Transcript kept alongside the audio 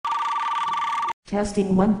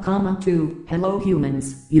Testing 1,2. Hello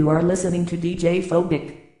humans, you are listening to DJ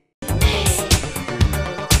Phobik.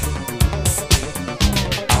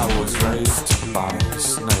 I was raised by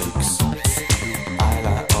snakes. I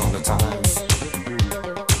lie all the time.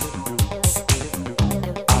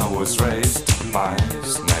 I was raised by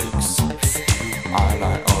snakes. I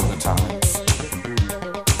lie all the time.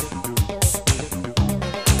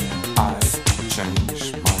 I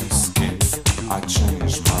change my skin. I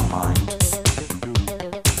change my mind.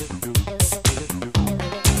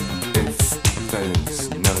 There's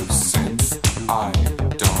no sin, I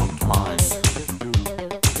don't mind.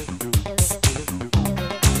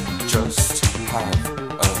 Just have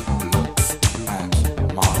a look at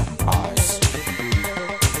my eyes.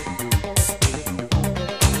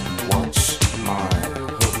 Watch my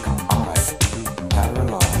hook eye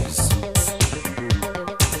paralyze.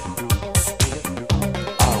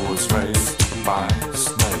 I was raised by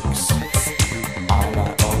snakes. I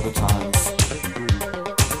lie all the time.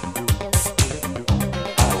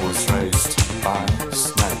 Raised by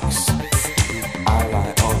snakes. I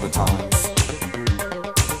lie all the time.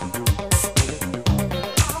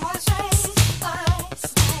 I was raised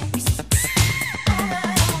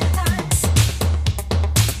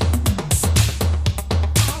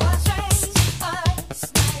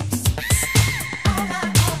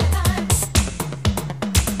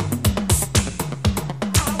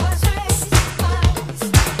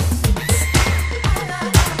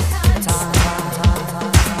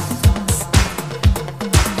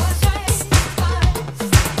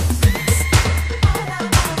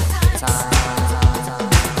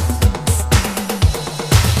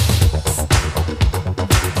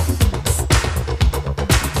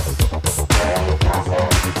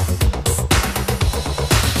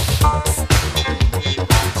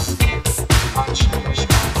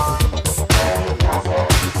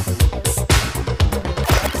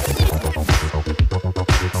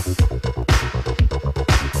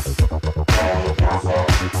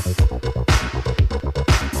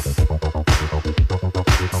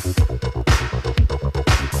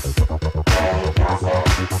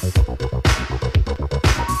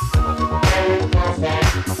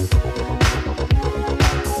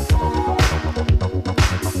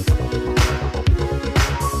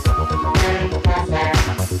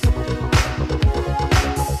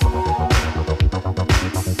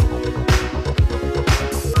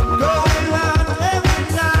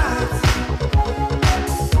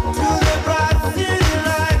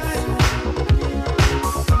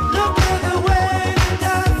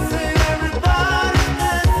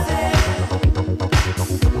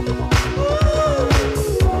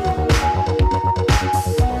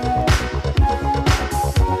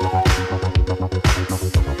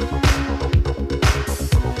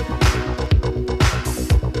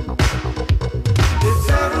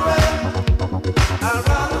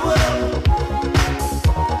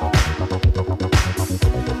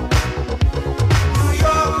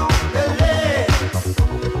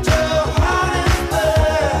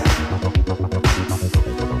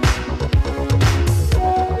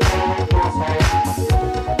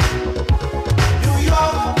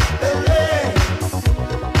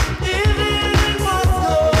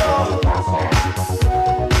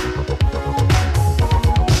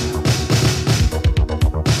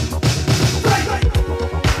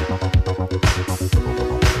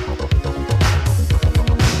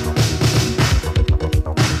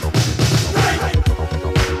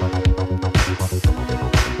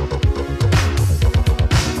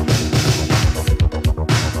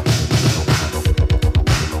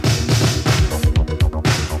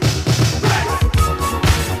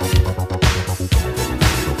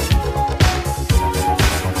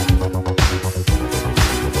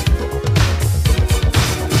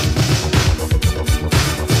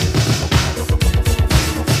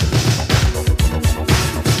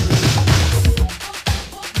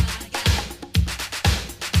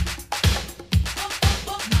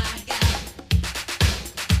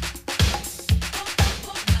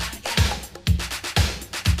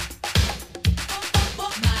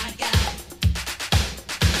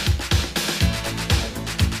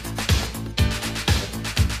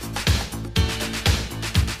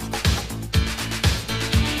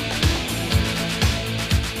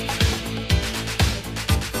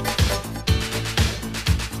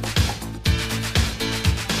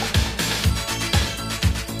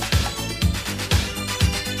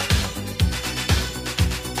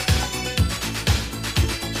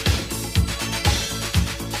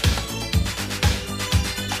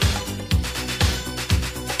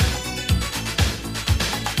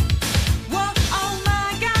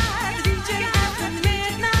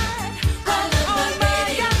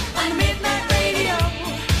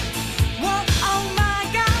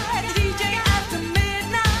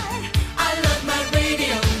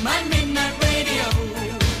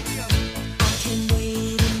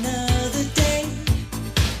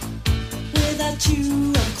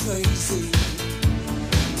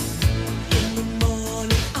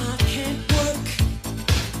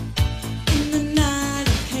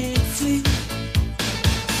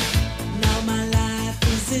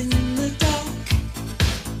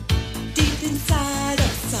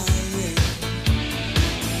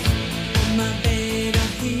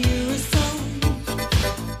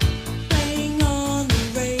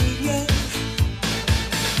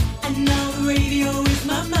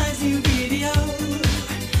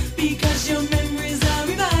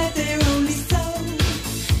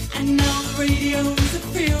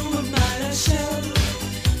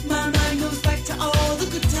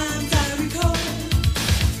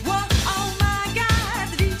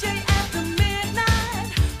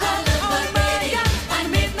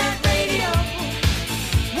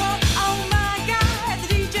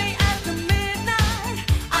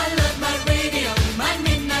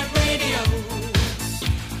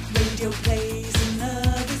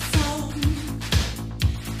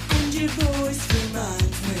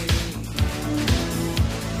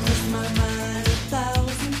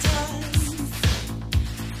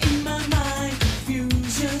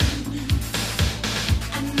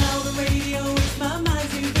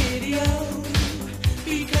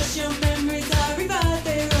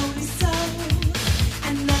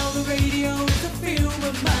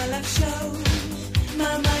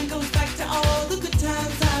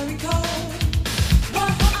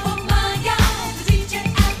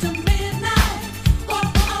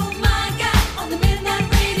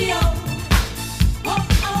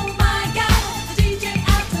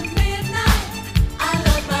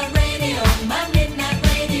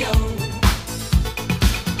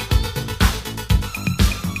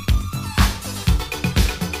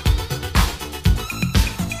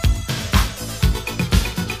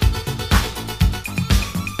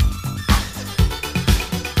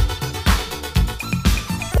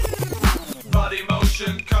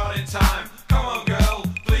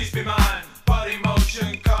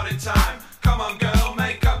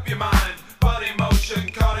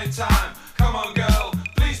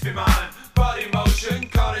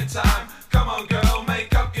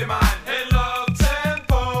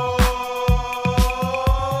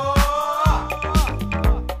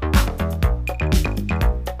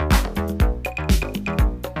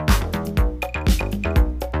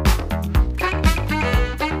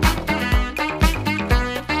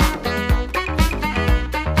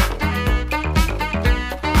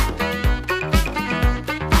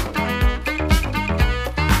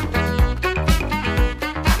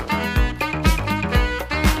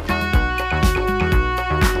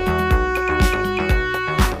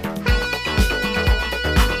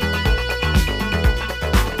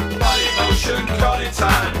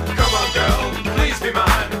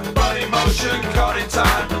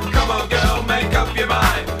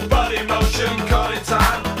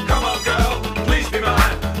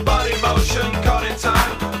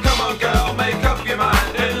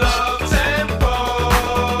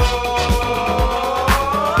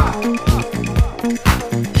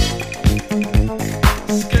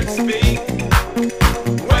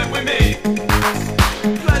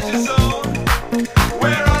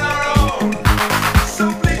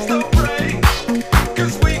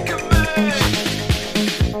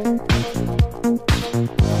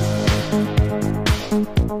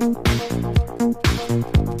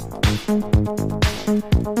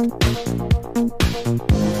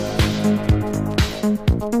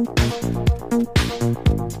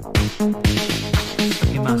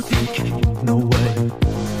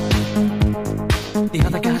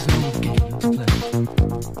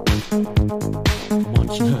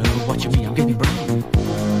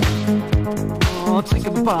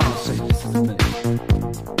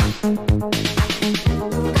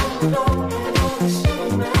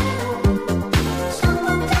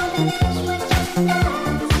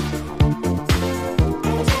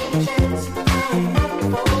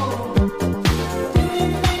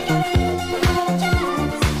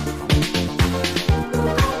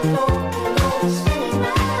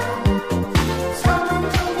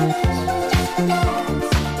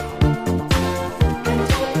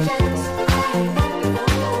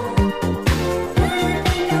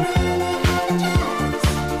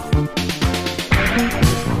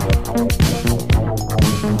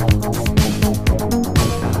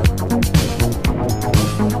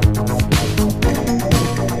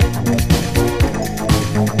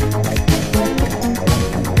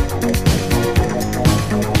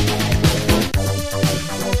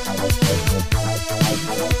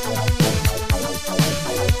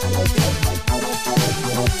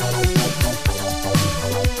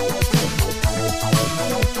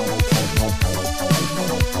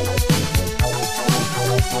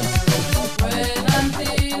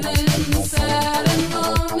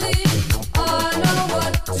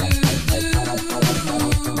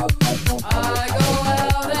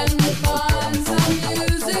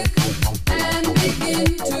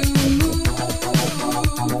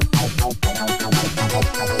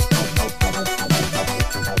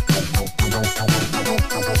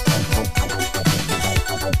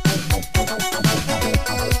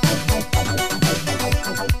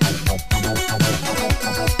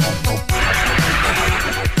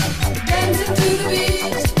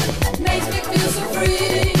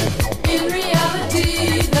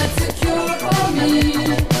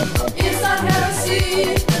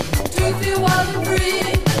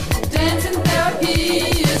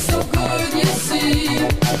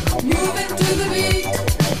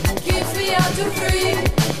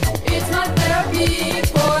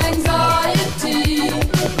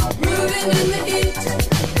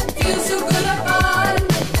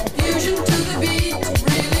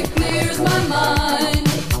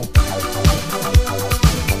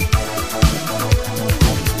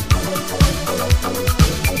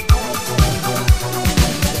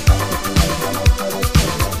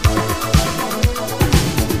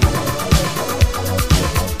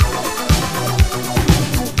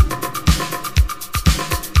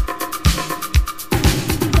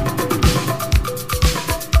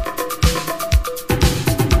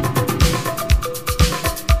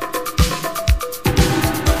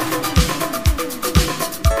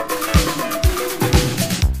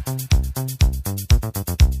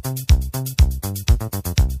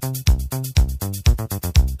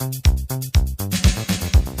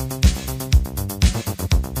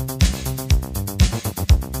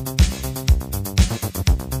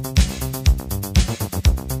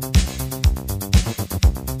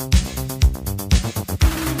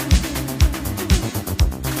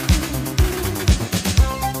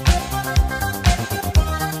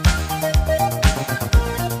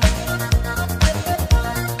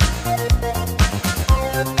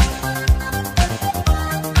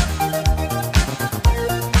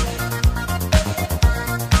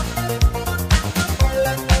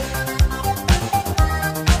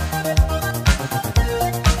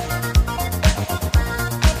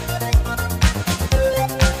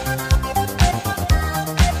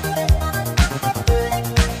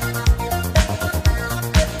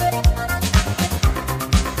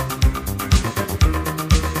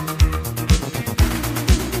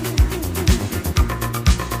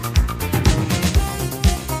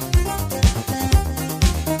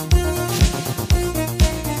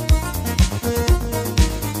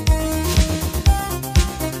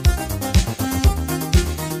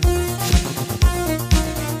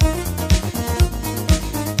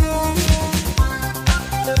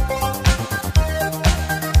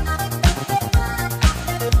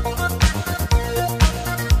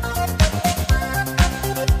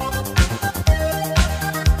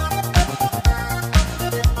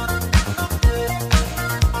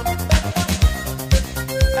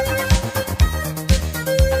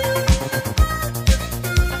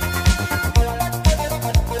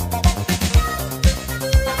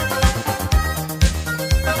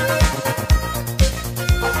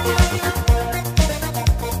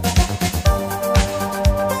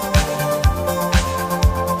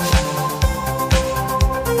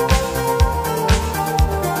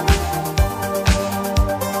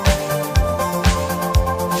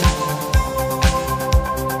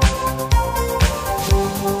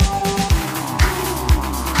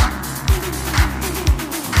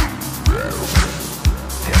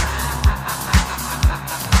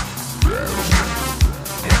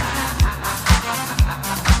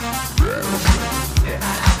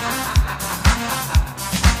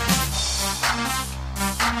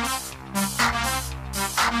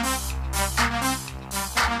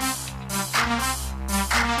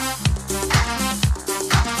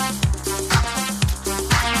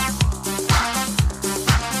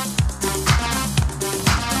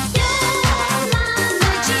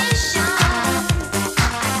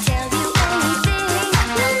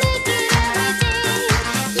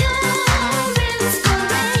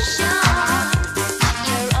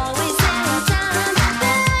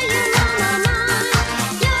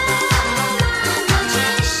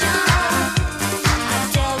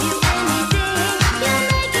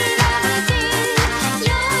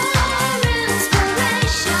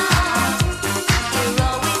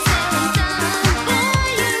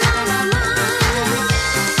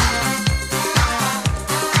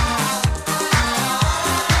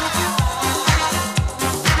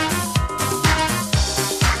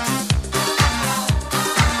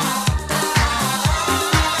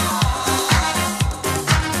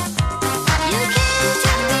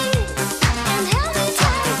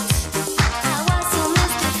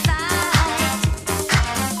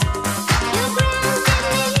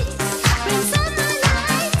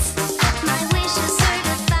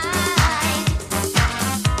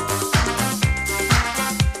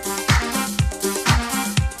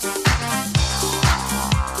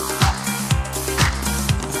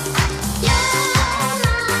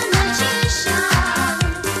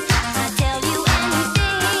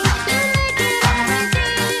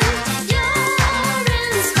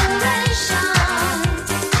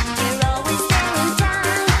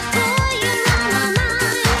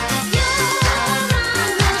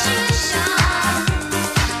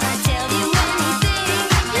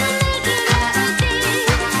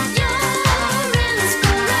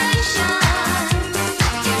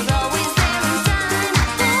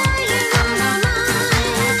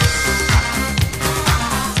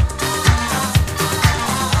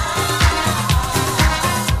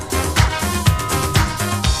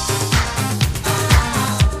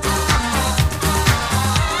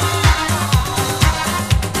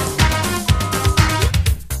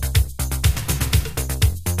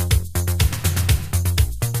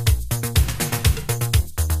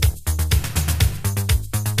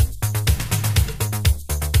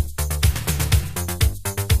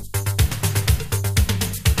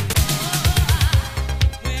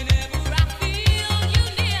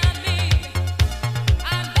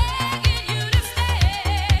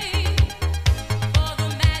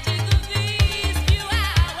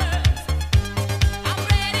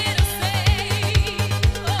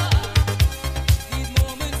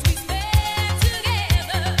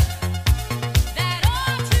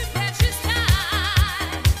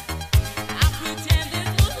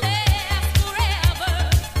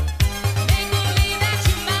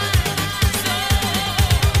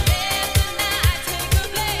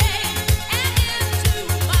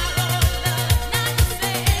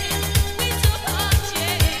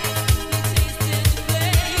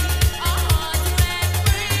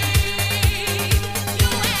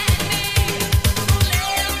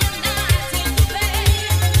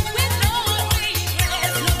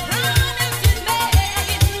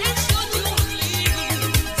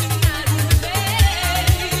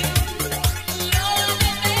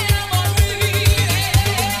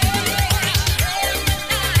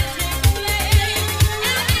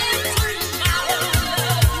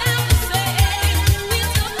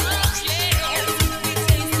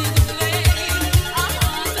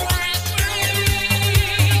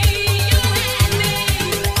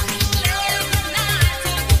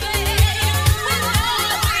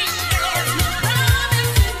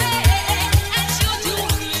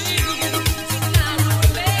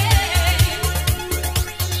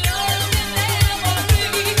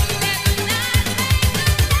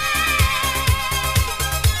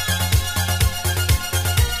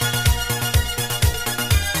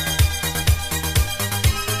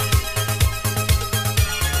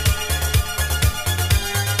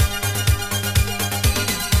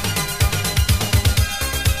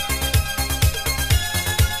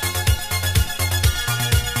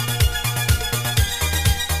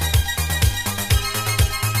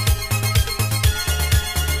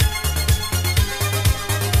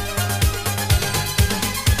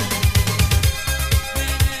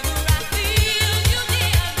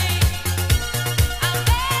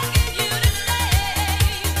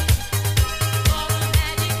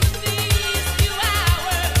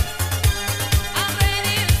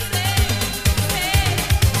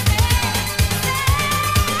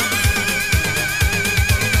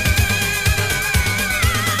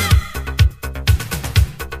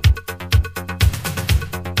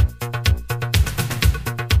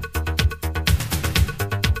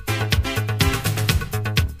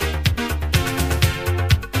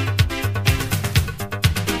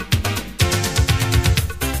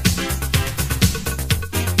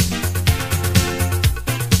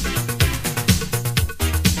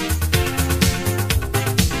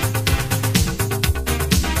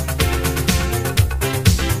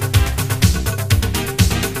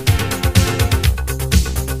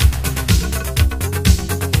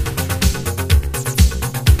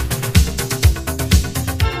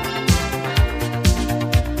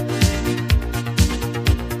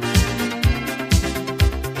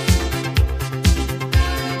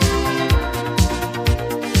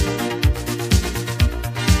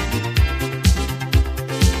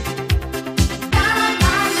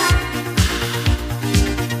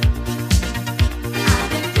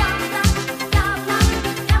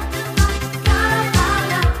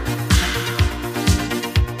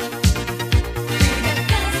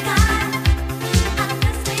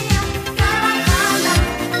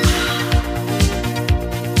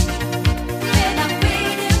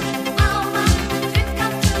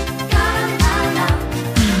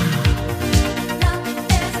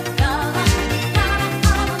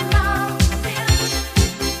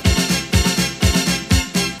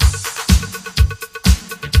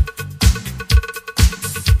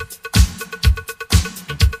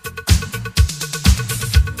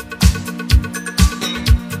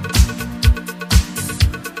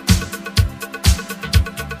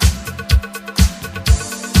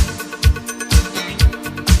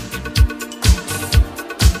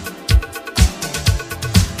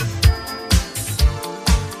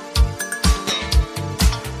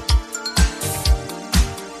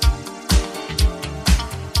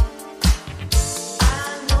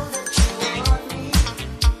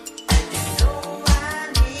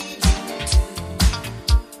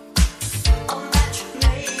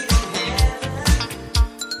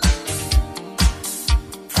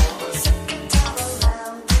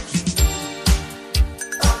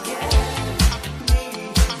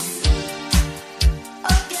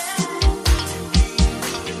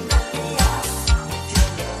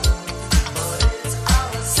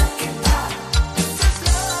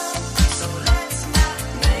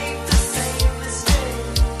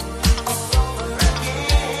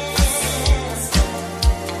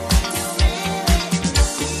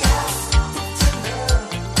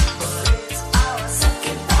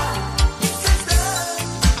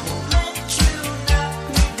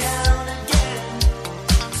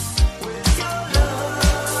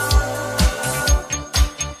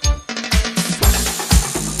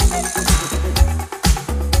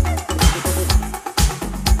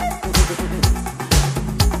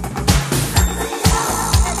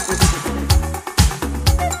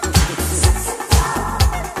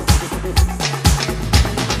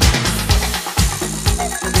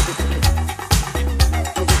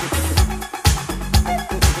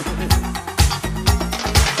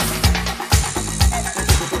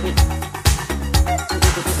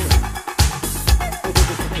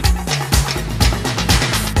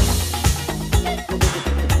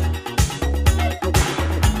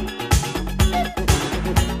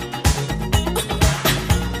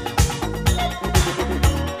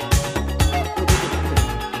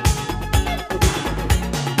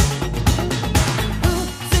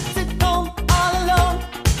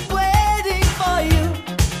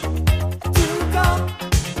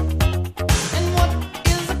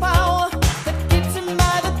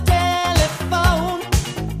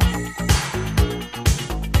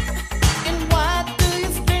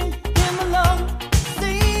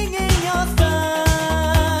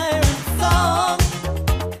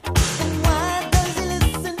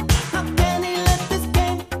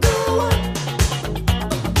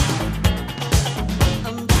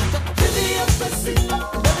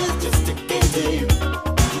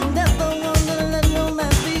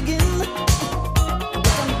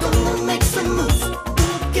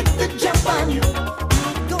the jump on you.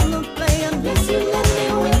 I'm gonna play unless you let me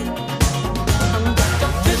win.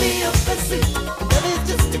 Trivia pursuit, that is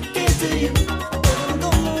just a game to you. I'm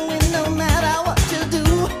gonna win no matter what you do.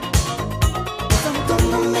 I'm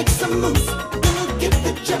gonna make some moves, I'm gonna get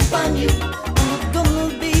the jump on you. I'm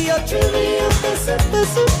gonna be your trivia pursuit,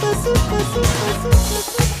 pursuit, pursuit, pursuit, pursuit,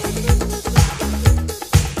 pursuit.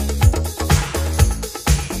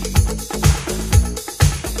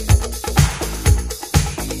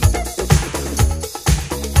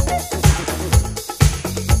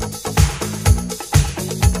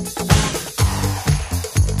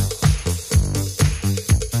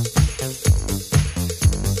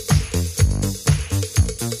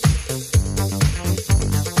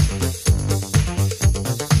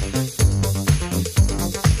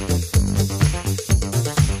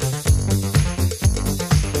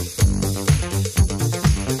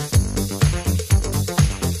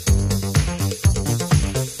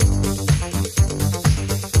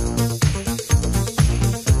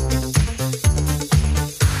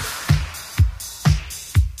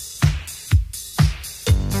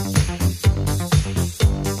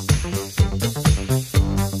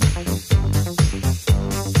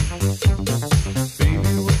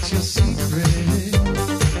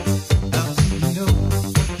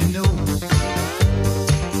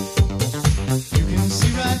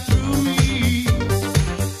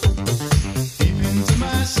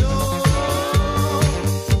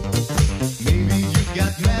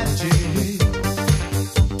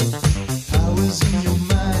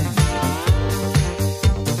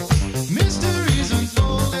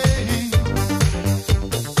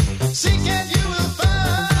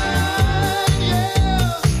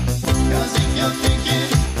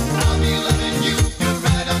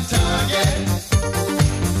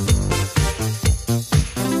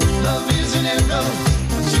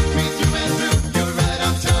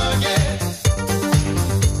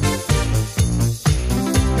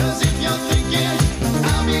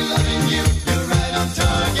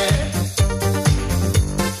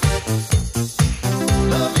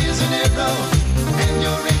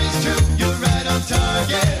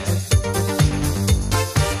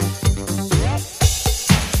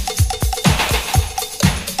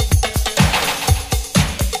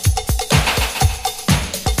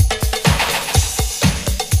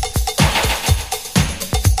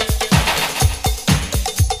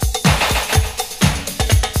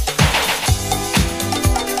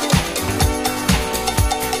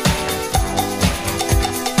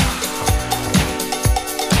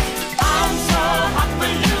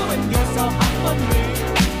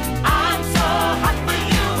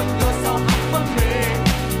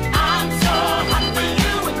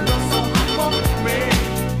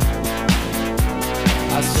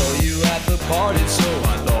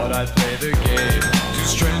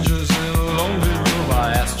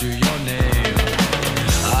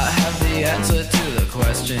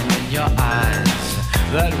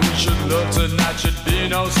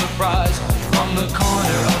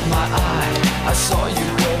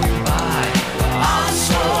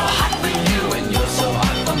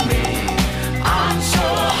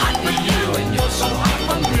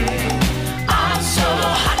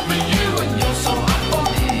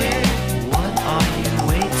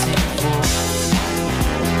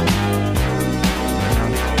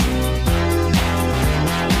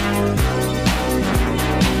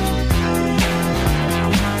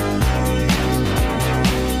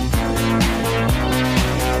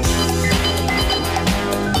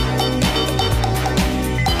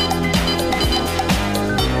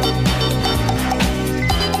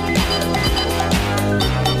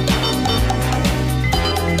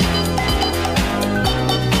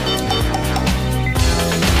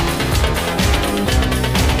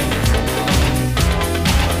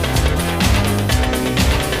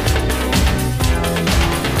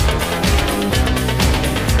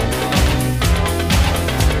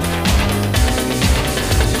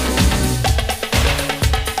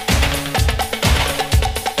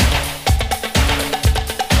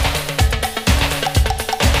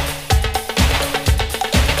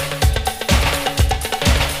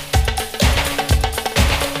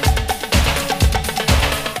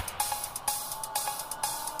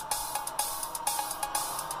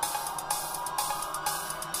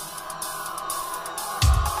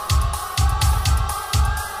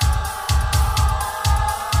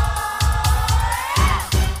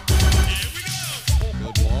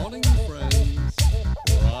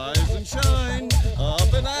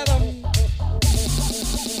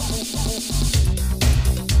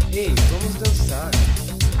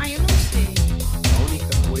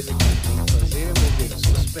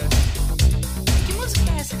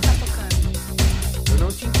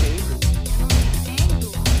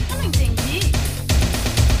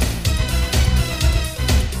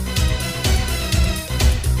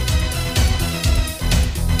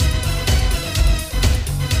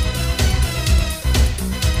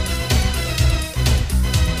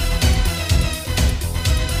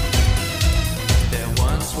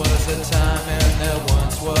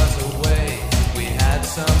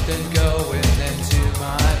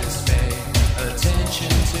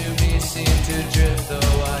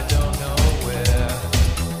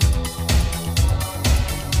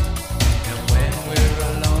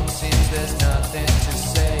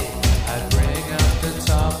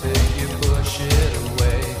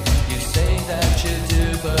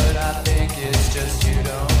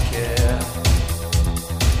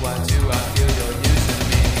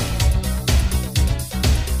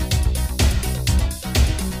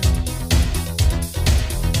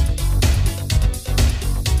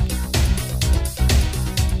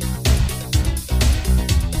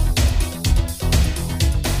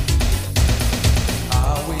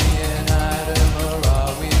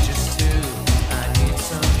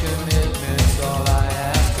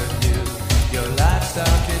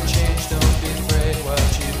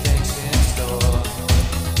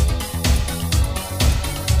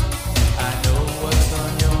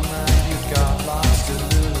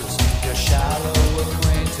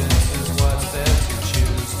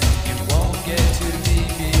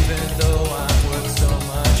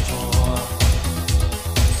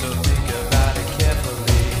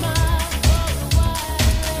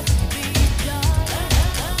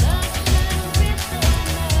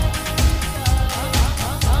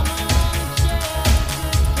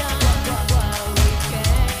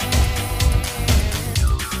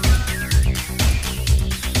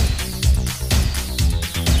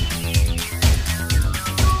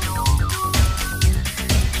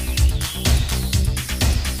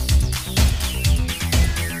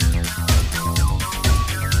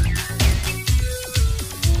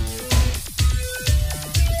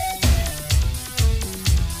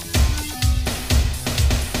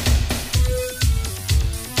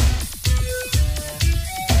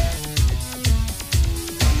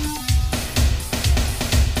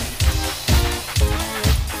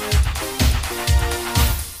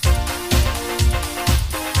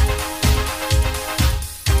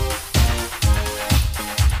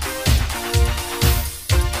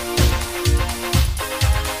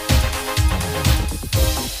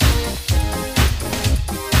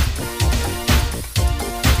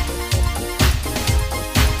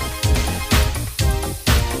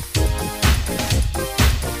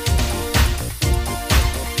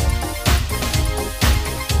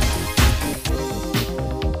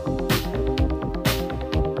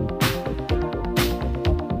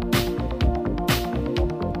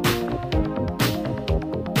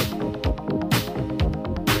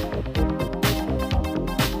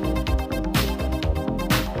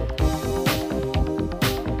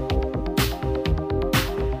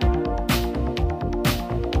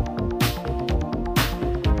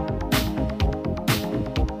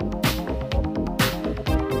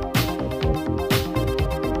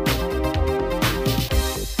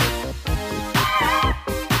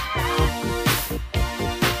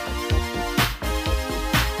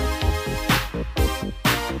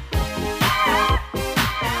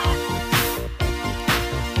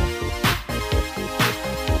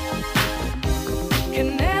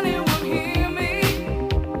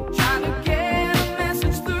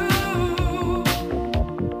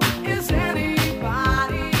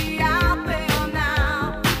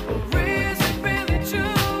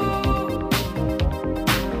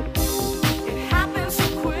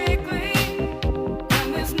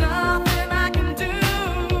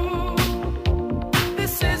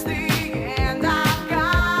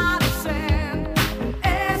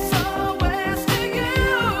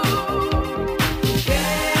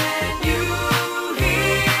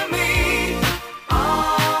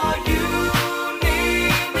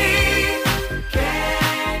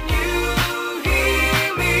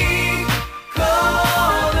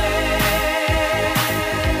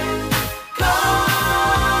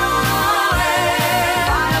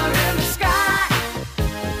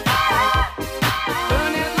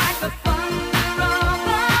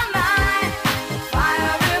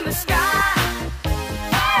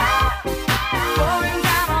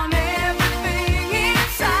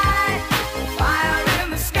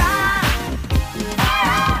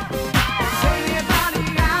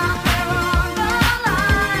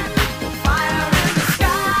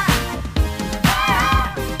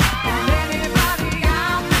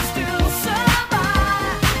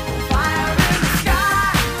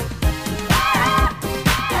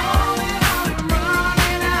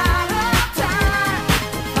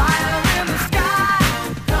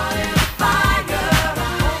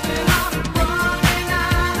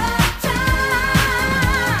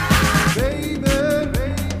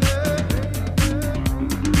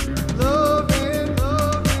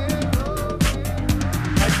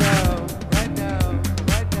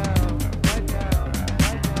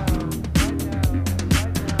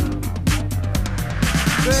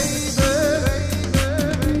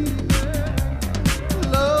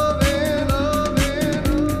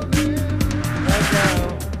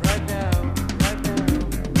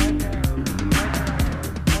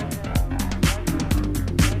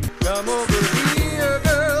 Come over here,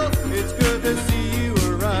 girl. It's good to see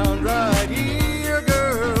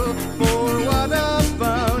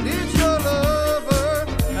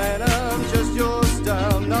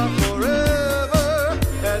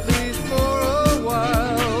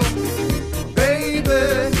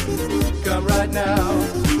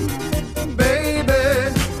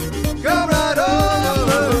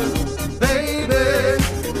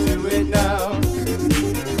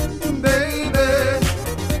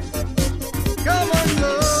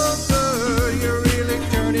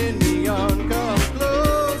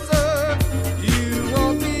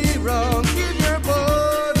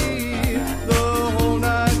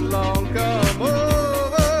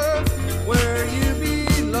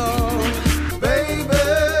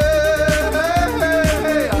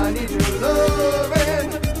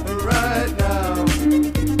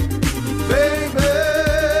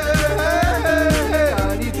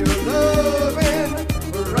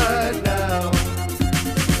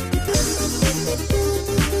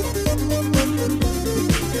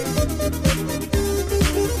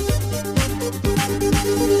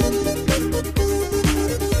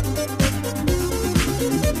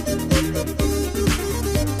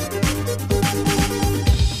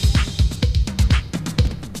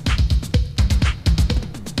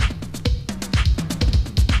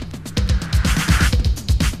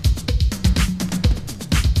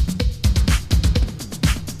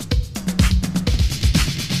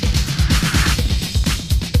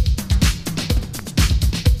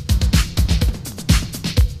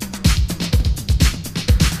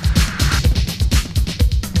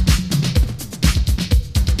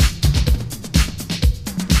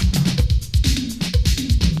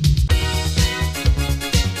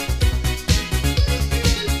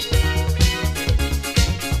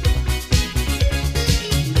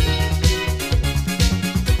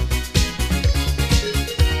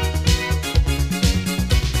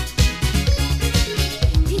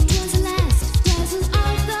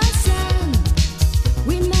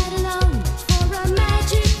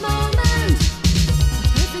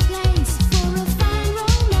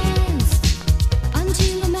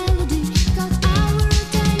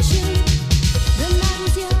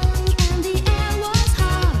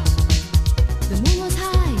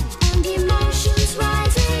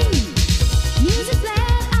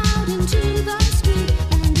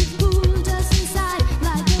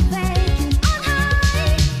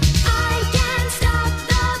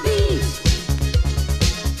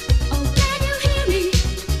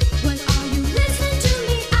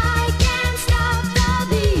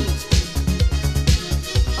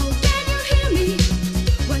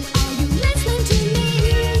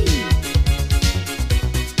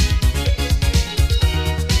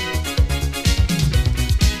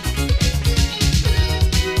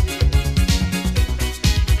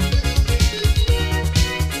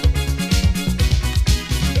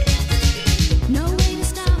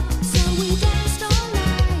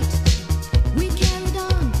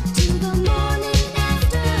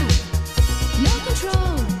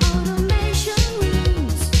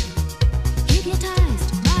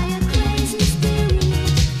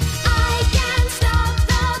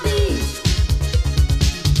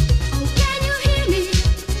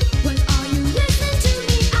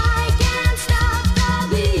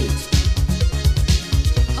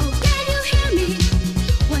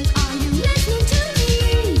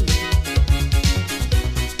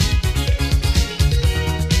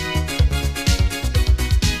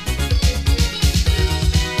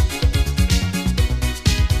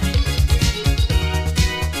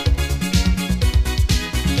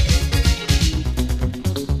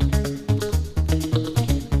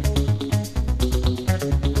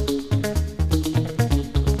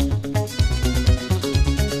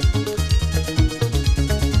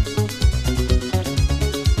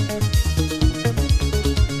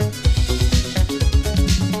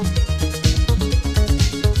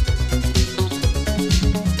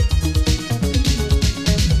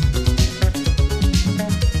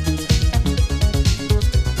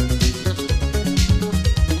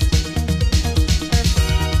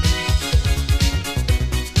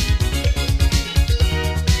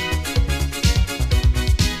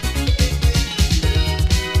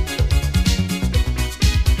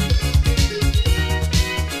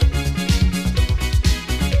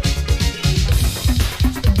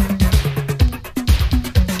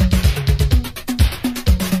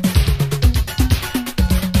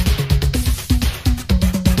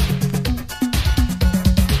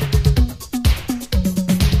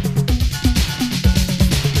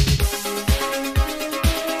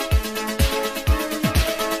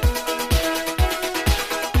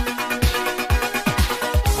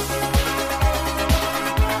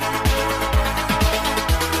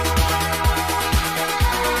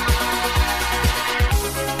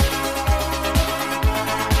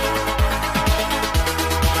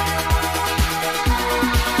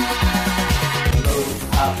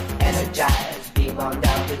up, energized, beam on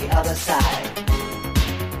down to the other side.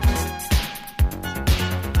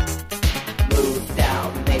 Move down,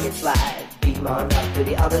 make it slide, beam on up to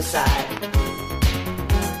the other side.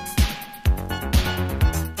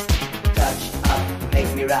 Touch up,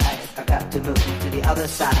 make me rise, I got to move to the other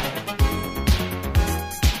side.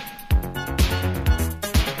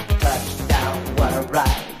 Touch down, wanna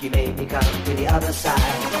ride, you made me come to the other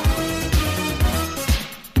side.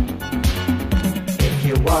 If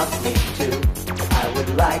you want me to, I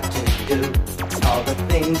would like to do all the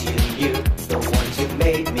things you knew, the ones you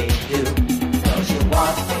made me do. Cause you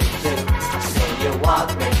want me to, say you want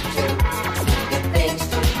me to, do the things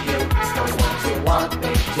to you, the ones you want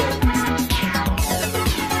me to.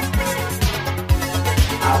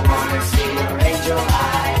 I wanna see your angel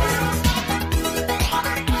eyes.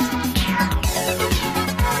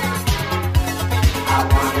 I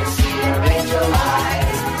wanna see your angel eyes.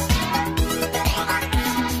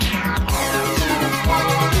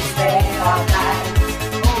 Wanna stay all night,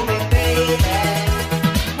 hold me baby.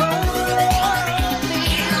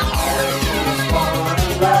 Just wanna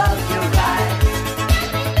love you right.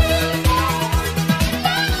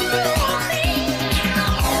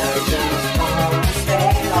 Just wanna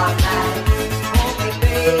stay all night, hold me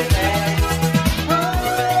baby.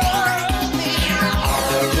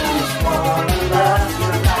 Just wanna love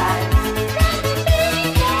you right.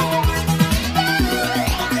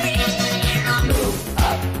 Move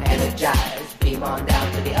up, energize, beam on down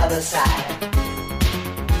to the other side.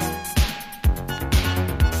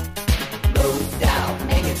 Move down,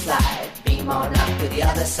 make it slide, beam on up to the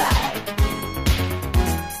other side.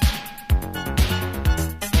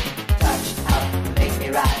 Touch up, make me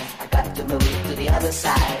rise, I got to move to the other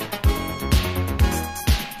side.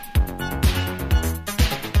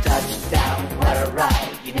 Touch down, what a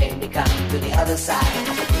ride, you made me come to the other side.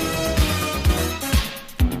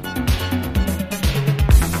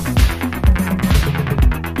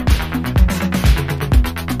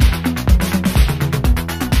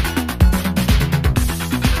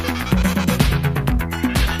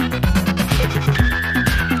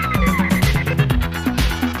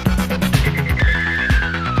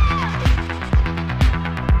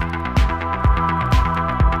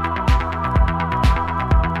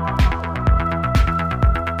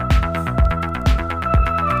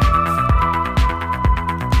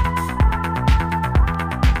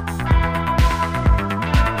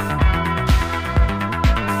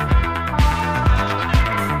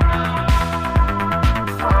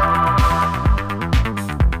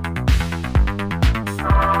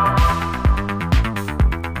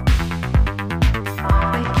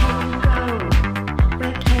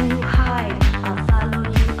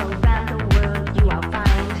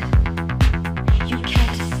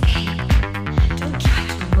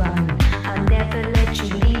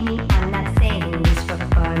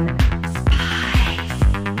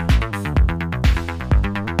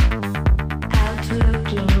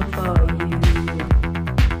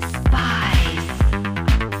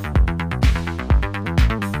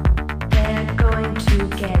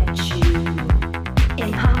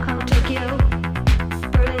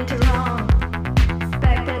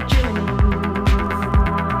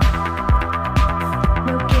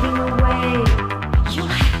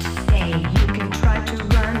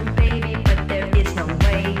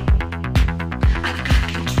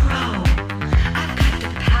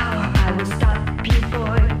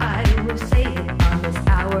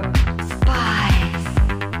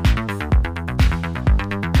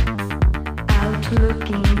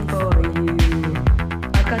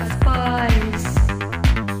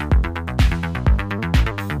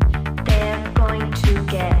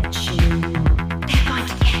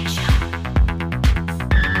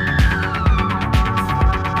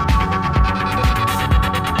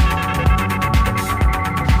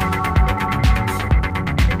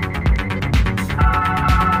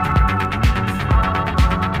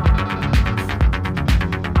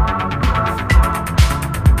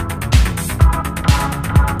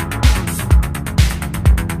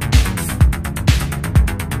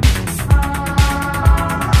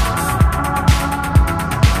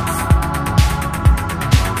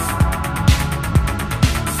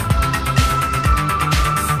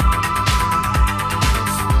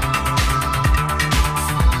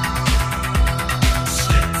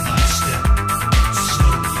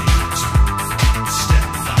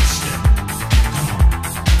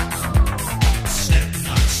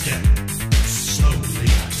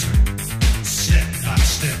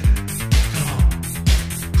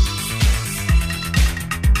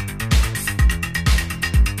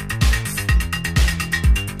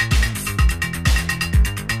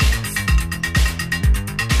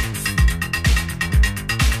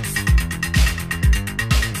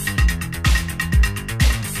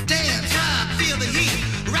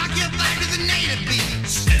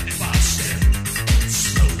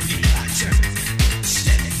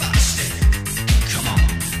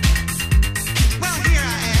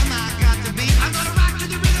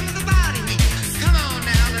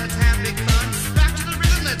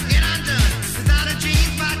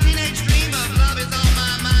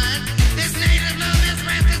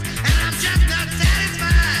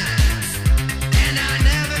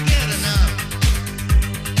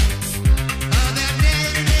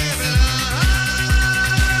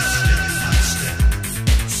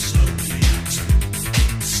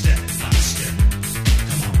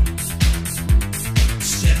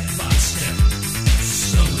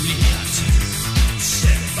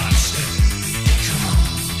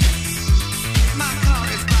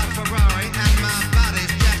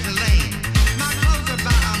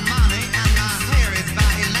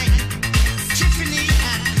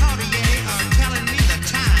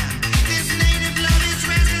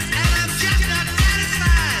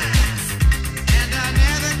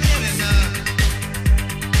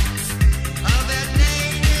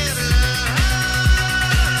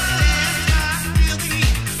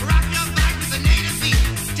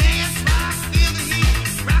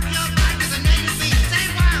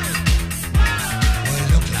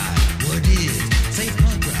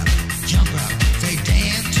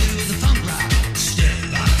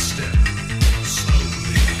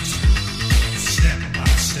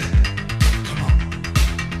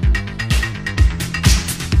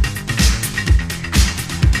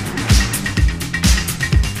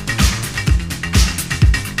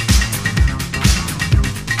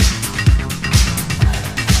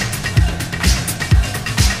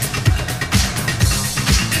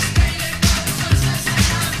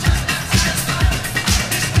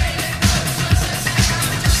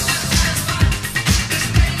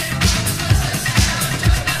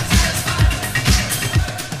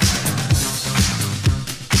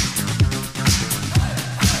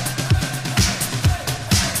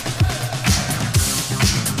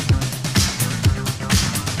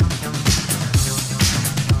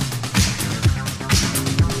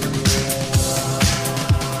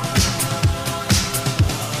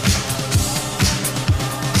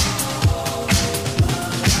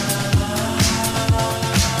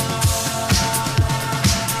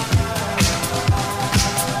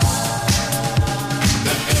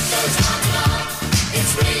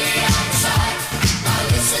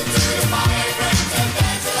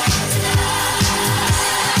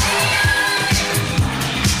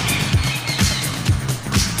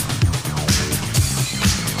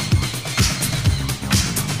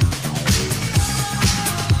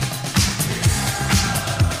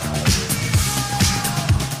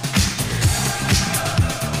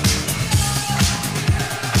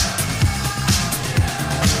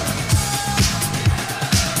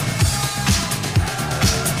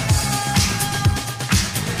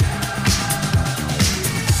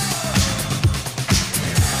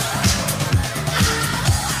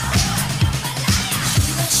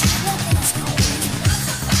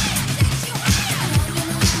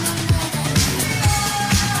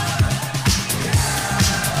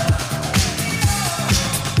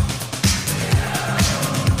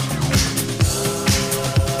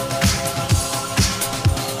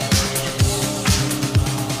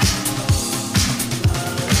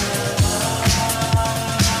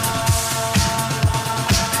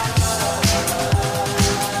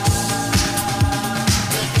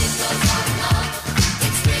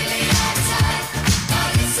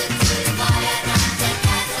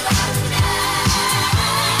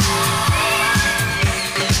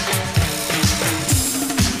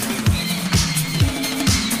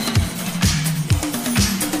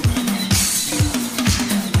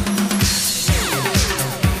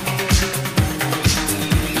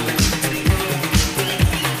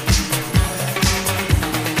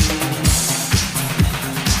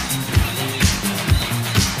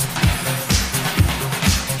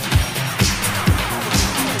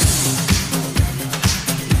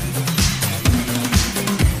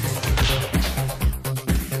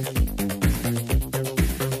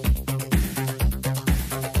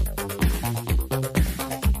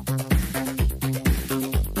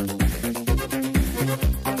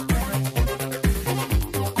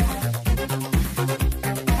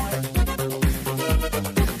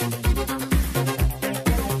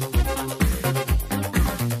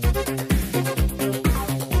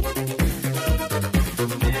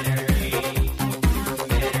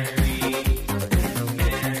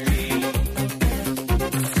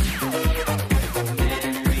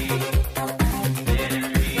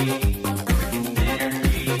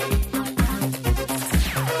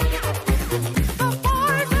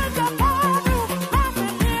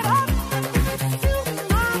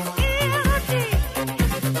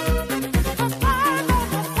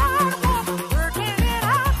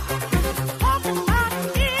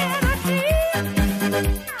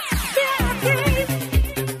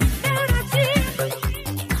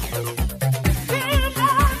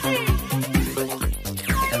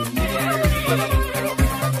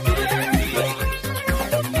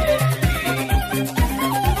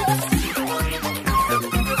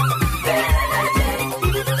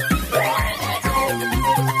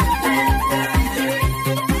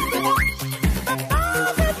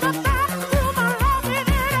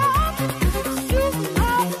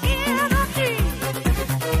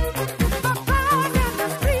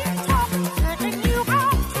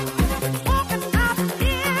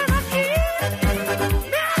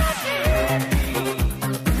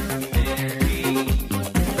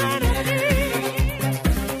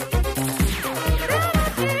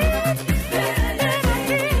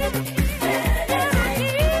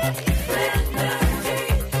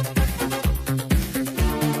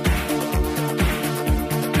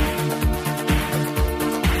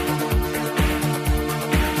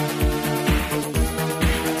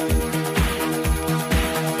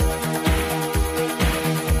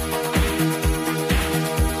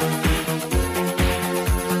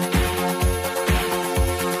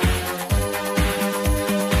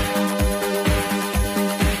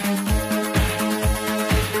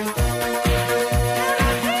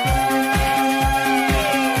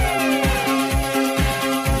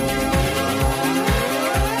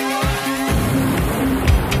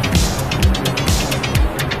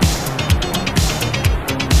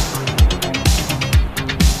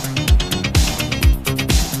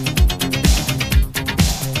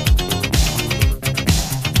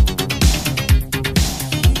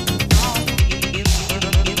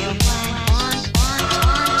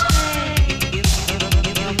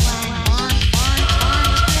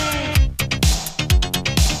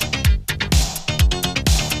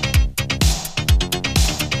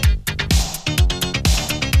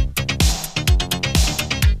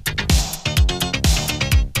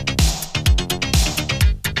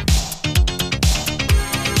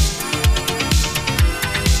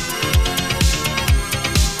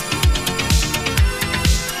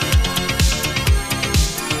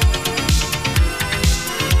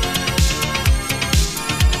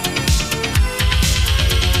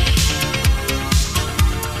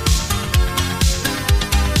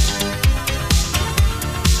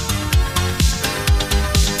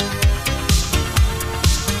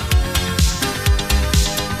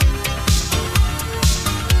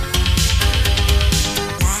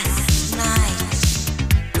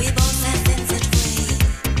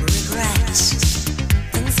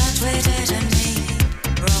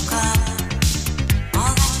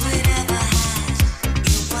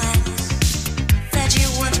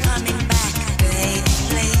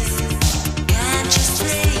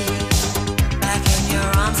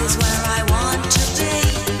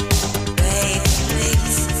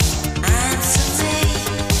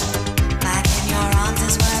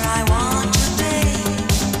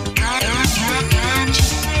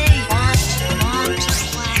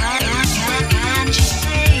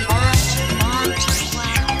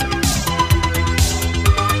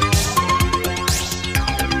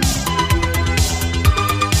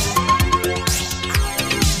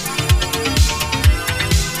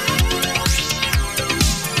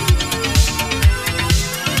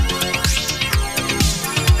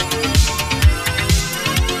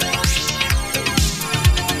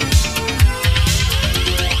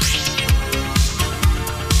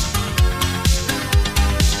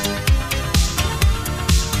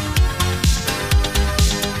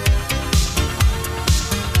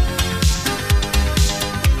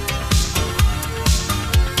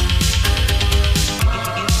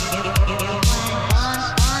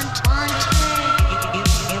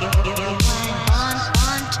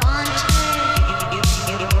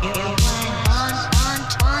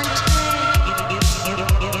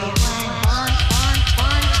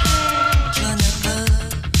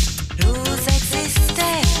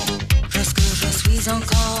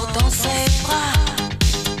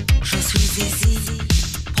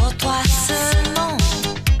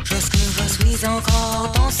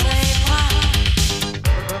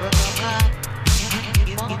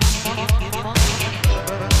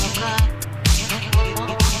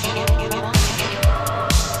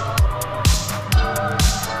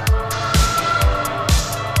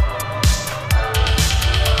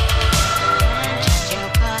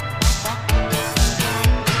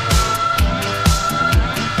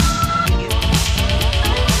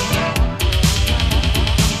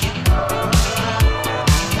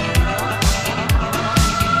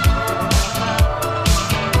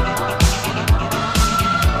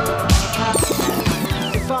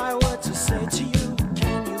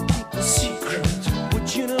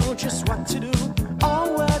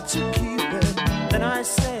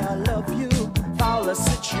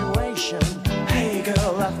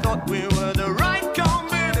 thought we were the right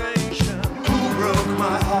combination. Who broke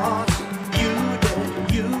my heart? You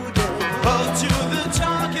did, you did. Hold to the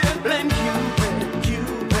target, blame Cupid,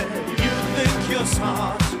 Cupid. You think you're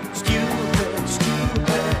smart, stupid,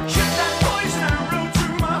 stupid. Shoot that poison arrow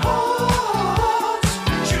through my heart.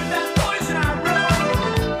 Shoot that poison arrow.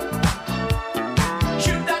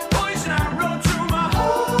 Shoot that poison arrow through my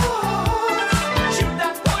heart. Shoot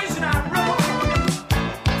that poison arrow.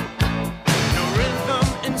 No rhythm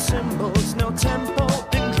in cymbals, no tempo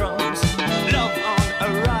in drums. Love on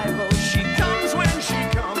arrival, she comes when she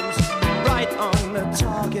comes. Right on the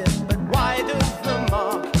target, but wide of the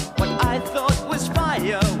mark. What I thought was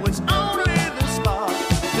fire was only the spark.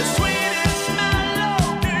 The sweetest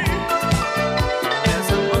melody is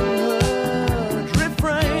an unheard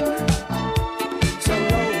refrain. So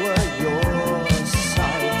lower your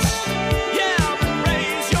sights. Yeah, but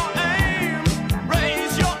raise your aim,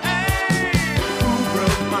 raise your aim. Who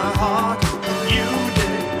broke my heart? You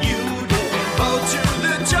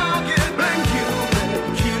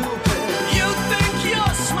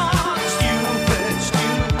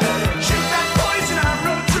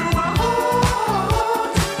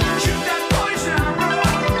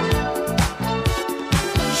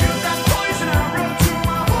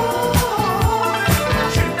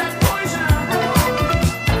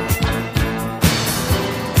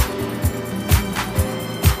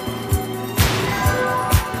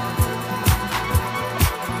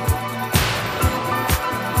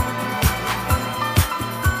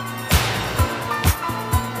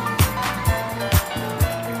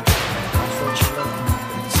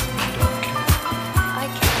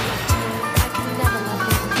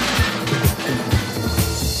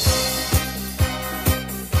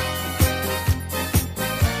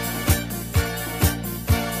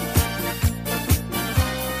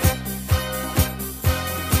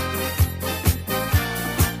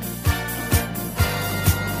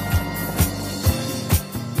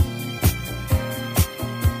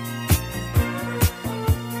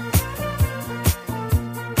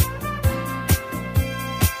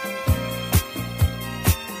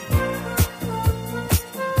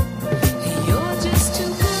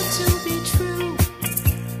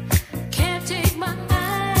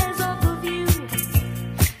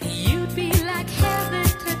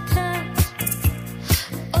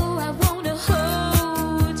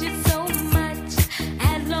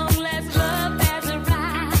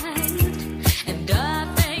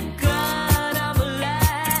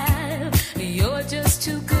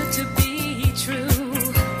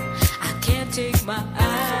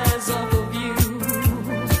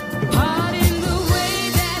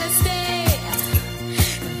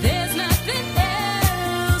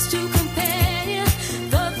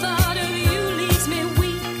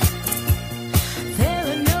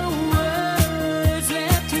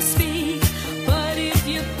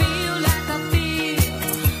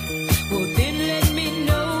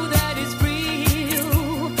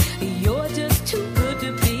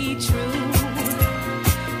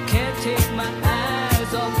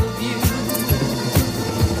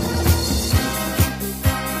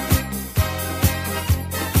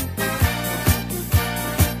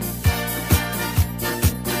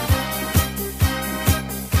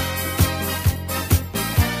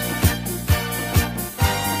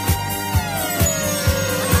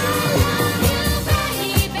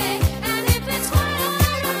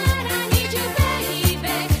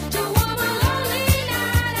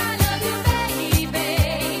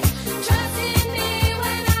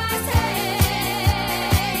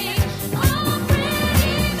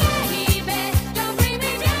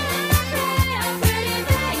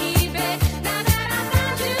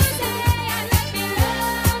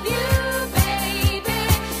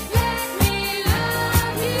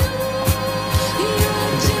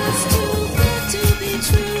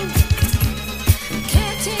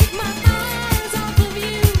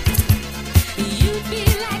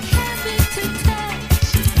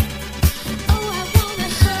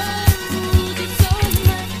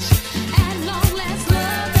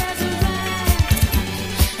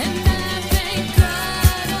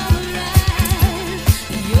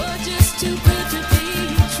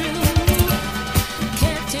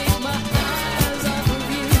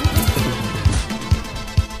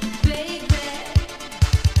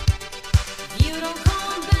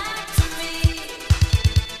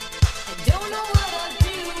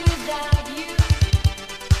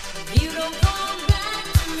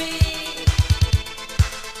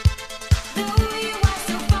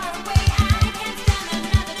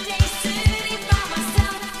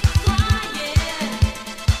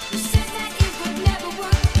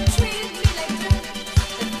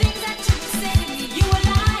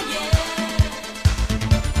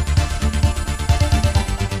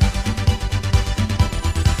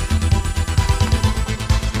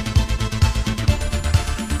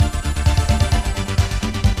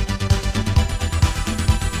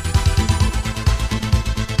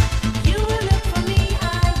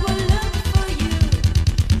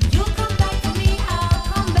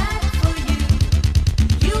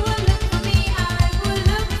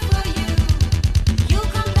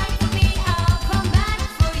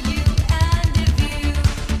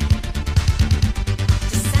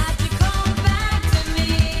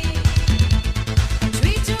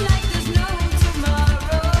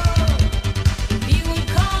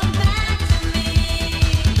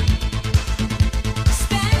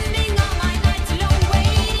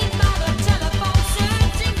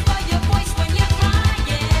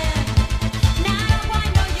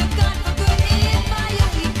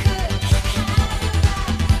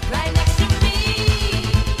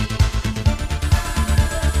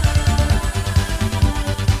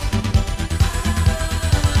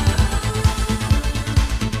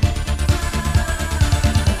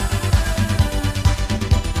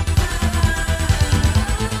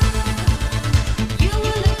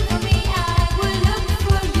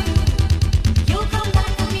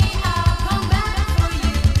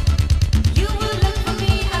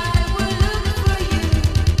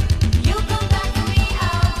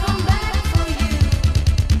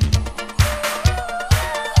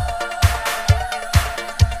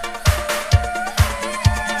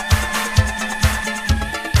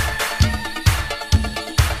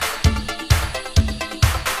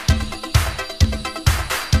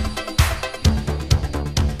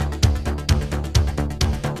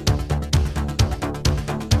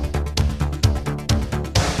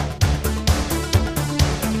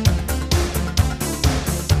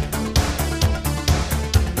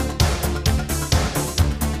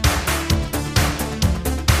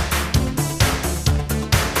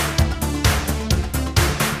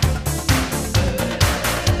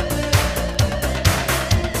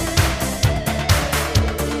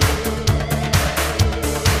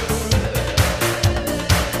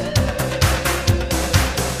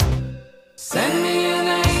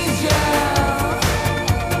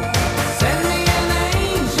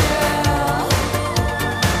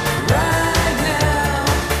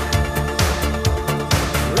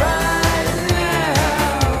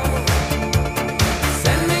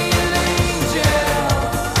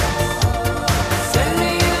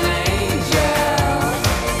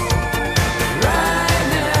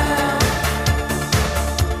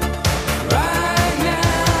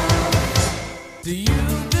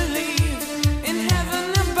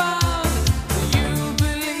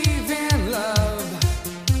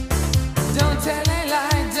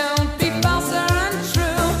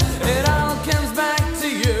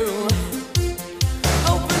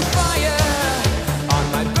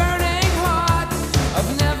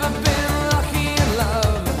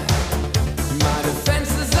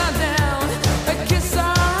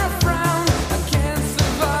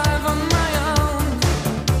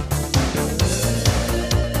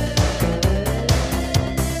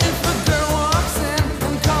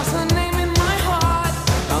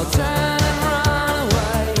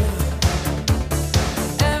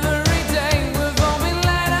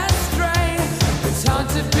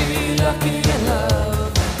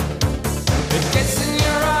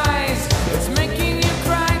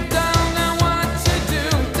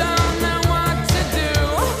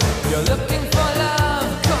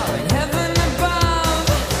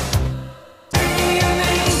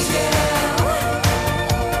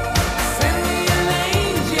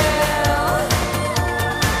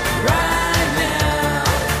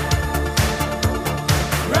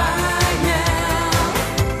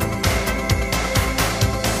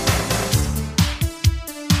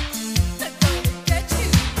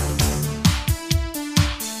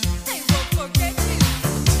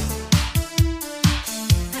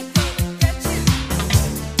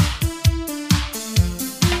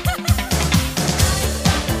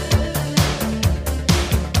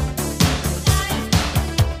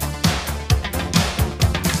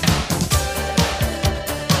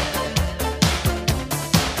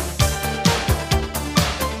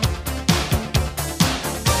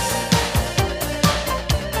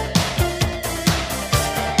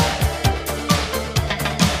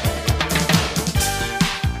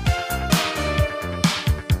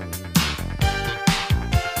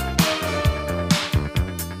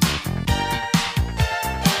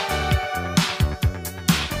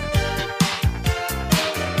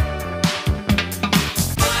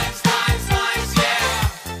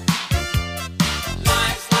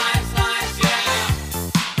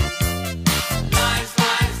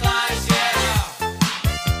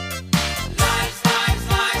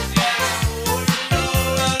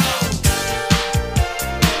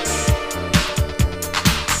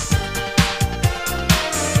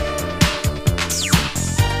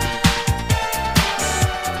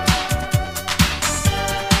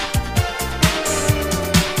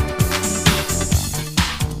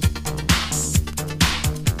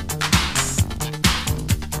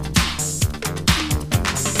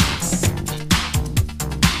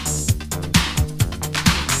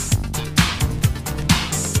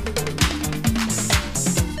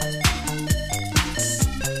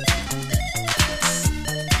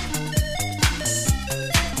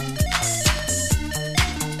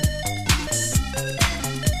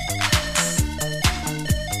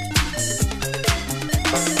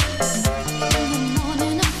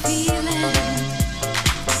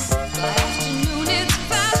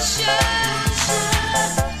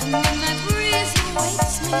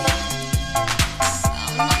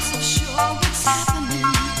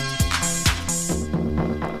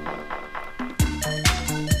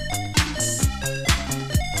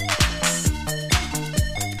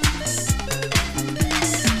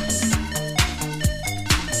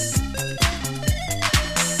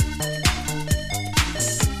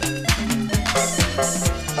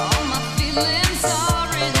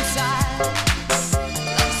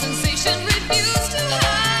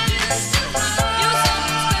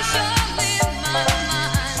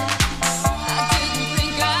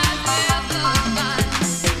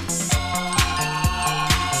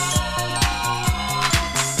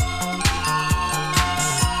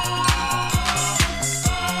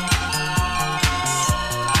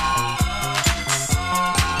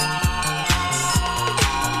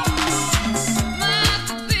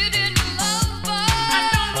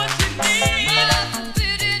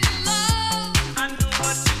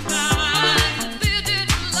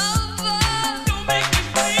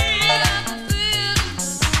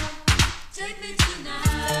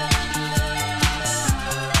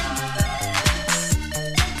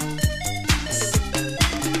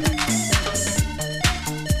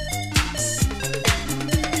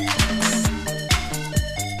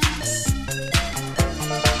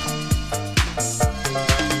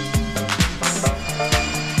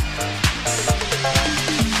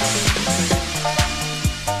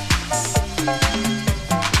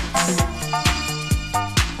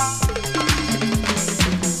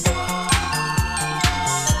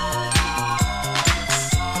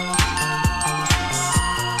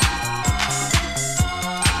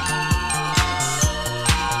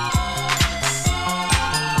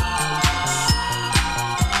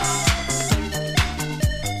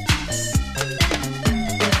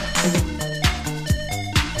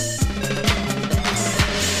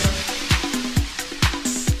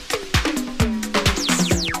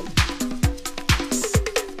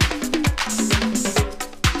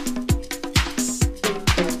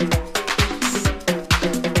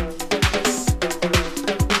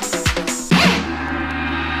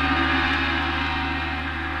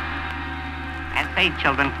Say,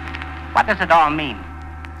 children, what does it all mean?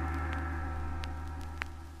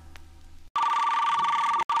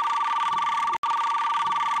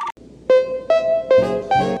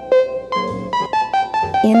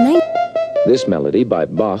 This melody by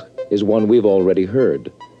Bach is one we've already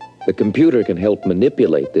heard. The computer can help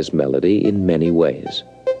manipulate this melody in many ways.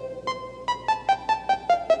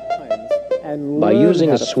 By using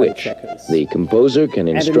a switch, the composer can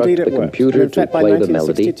instruct the computer to play the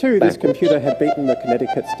melody backwards. This computer had beaten the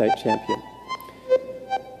Connecticut state champion.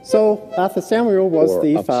 So Arthur Samuel was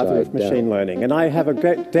the father of machine learning, and I have a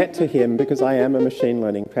great debt to him because I am a machine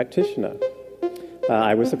learning practitioner.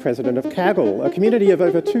 I was the president of Kaggle, a community of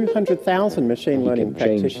over 200,000 machine learning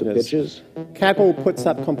practitioners. Kaggle puts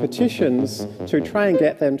up competitions to try and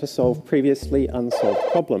get them to solve previously unsolved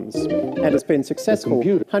problems, and it's been successful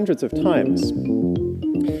hundreds of times.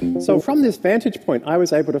 So from this vantage point, I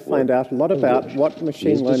was able to find out a lot about what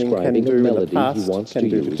machine learning can do in the past, can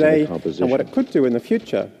do today, and what it could do in the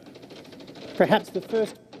future. Perhaps the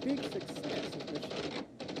first big success of machine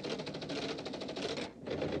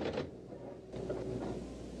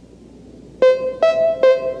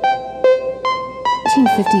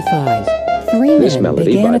 1955, three men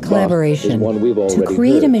began a collaboration to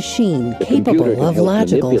create a machine capable of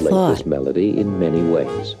logical thought. This melody in many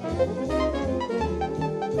ways.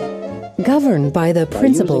 Governed by the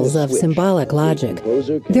principles of symbolic logic,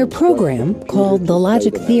 their program, called The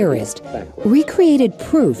Logic Theorist, recreated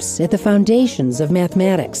proofs at the foundations of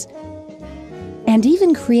mathematics, and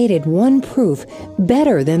even created one proof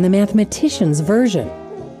better than the mathematician's version.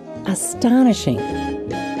 Astonishing.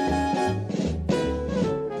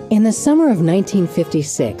 In the summer of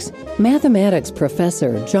 1956, mathematics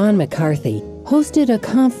professor John McCarthy hosted a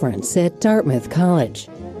conference at Dartmouth College.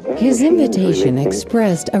 His invitation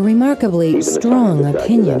expressed a remarkably strong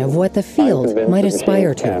opinion of what the field might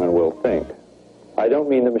aspire to. Can and will think. I don't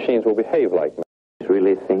mean that machines will behave like machines.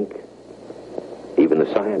 Really think? Even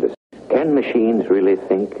the scientists. Can machines really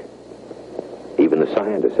think? Even the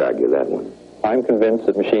scientists argue that one. I'm convinced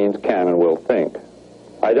that machines can and will think.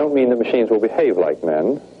 I don't mean that machines will behave like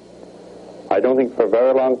men. I don't think for a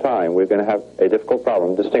very long time we're going to have a difficult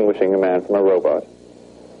problem distinguishing a man from a robot.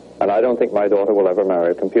 And I don't think my daughter will ever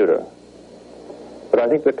marry a computer. But I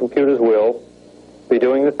think that computers will be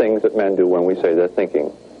doing the things that men do when we say they're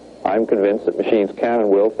thinking. I'm convinced that machines can and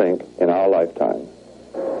will think in our lifetime.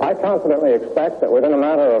 I confidently expect that within a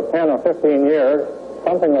matter of 10 or 15 years,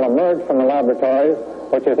 something will emerge from the laboratories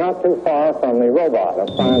which is not too far from the robot of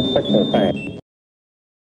science fiction fame.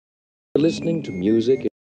 Listening to music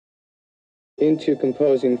into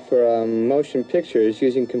composing for motion pictures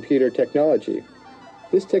using computer technology.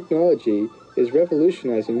 This technology is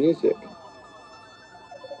revolutionizing music.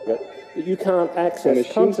 You can't access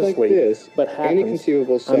machines like this, any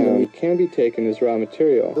conceivable sound can be taken as raw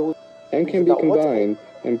material and can be combined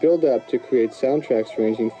and built up to create soundtracks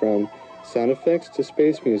ranging from sound effects to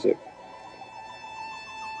space music.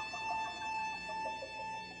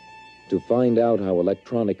 to find out how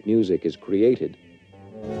electronic music is created,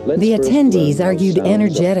 the attendees argued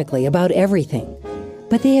energetically about everything,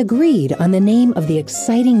 but they agreed on the name of the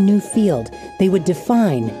exciting new field they would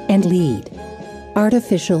define and lead: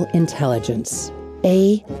 artificial intelligence,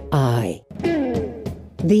 AI.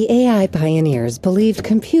 The AI pioneers believed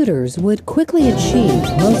computers would quickly achieve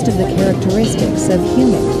most of the characteristics of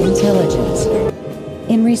human intelligence.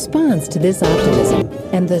 In response to this optimism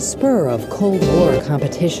and the spur of Cold War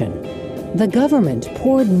competition, the government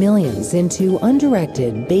poured millions into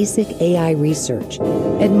undirected basic AI research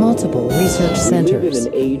at multiple research centers.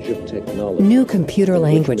 New computer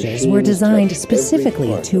languages were designed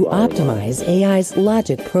specifically to optimize AI's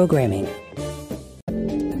logic programming.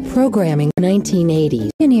 Programming 1980s,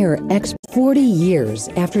 pioneer 40 years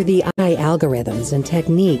after the AI algorithms and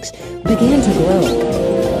techniques began to grow.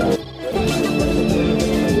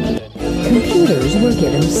 Computers were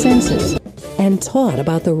given senses and taught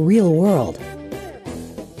about the real world.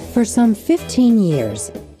 For some 15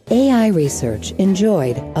 years, AI research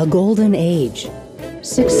enjoyed a golden age.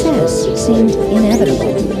 Success seemed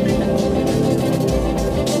inevitable.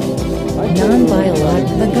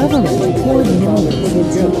 The government poured millions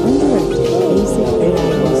into undirected basic AI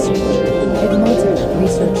research at multiple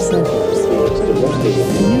research centers.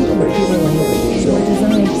 New computer languages were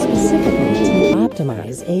designed specifically to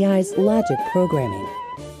optimize AI's logic programming.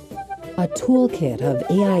 A toolkit of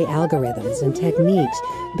AI algorithms and techniques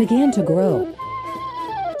began to grow.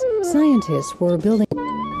 Scientists were building.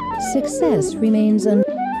 Success remains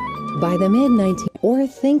by the mid-19th or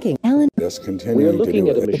thinking. Alan We're looking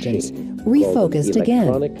at a machine refocused again,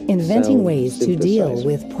 inventing ways to deal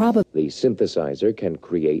with The synthesizer can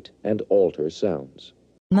create and alter sounds.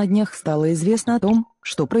 На днях стало известно о том,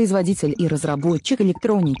 что производитель и разработчик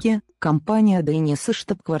электроники, компания DNI со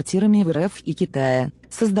штаб-квартирами в РФ и Китае,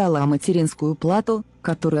 создала материнскую плату,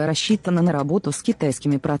 которая рассчитана на работу с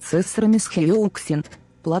китайскими процессорами с Helioxin.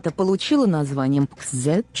 Плата получила названием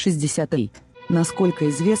PXZ-60i. Насколько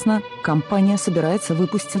известно, компания собирается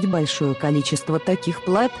выпустить большое количество таких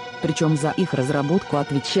плат, причем за их разработку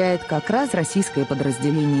отвечает как раз российское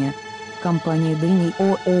подразделение компании DNI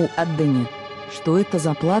ООО от DNI. Что это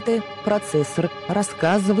за платы, процессор,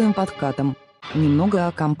 рассказываем подкатом. Немного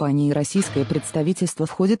о компании. Российское представительство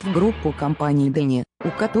входит в группу компаний DNI,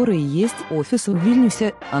 у которой есть офисы в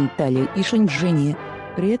Вильнюсе, Анталии и Шэньчжэне.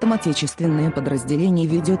 При этом отечественное подразделение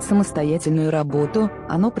ведет самостоятельную работу,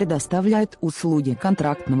 оно предоставляет услуги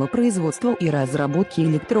контрактного производства и разработки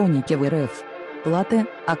электроники в РФ. Платы,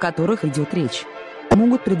 о которых идет речь,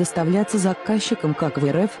 могут предоставляться заказчикам как в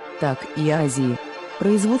РФ, так и Азии.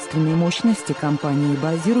 Производственные мощности компании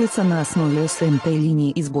базируются на основе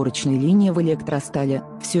СМТ-линии и сборочной линии в электростале.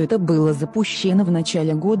 Все это было запущено в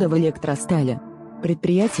начале года в электростале.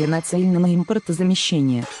 Предприятие нацелено на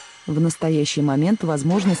импортозамещение. В настоящий момент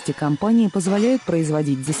возможности компании позволяют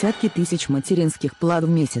производить десятки тысяч материнских плат в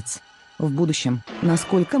месяц. В будущем,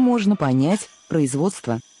 насколько можно понять,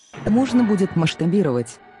 производство можно будет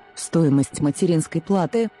масштабировать. Стоимость материнской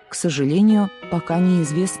платы, к сожалению, пока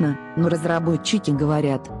неизвестна, но разработчики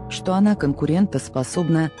говорят, что она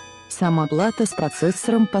конкурентоспособна. Сама плата с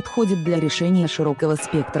процессором подходит для решения широкого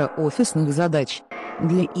спектра офисных задач.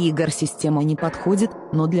 Для игр система не подходит,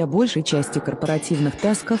 но для большей части корпоративных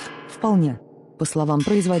тасков – вполне. По словам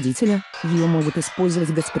производителя, ее могут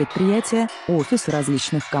использовать госпредприятия, офисы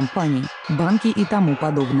различных компаний, банки и тому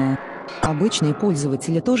подобное. Обычные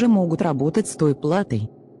пользователи тоже могут работать с той платой.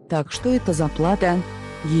 Так что это за плата?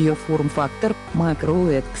 Ее форм-фактор –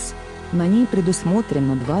 MicroX. На ней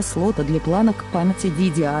предусмотрено 2 слота для планок памяти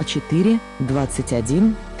DDR4,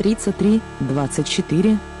 21, 33,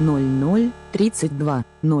 24, 00, 32,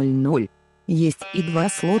 00. Есть и 2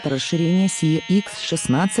 слота расширения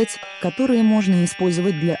CX16, которые можно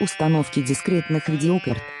использовать для установки дискретных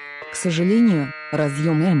видеокарт. К сожалению,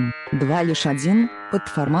 разъем M2 лишь один, под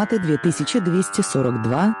форматы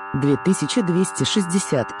 2242,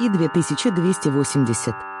 2260 и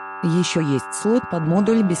 2280. Еще есть слот под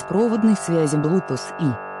модуль беспроводной связи Bluetooth и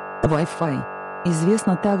Wi-Fi.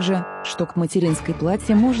 Известно также, что к материнской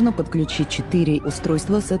плате можно подключить 4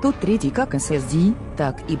 устройства SATA3 как SSD,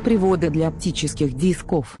 так и приводы для оптических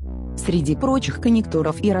дисков. Среди прочих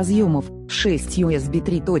коннекторов и разъемов 6 USB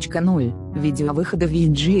 3.0, видеовыхода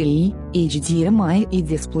VGA, HDMI и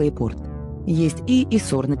DisplayPort. Есть и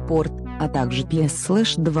Ethernet порт, а также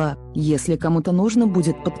PS/2, если кому-то нужно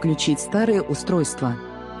будет подключить старые устройства.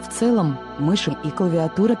 В целом, мыши и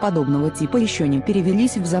клавиатура подобного типа еще не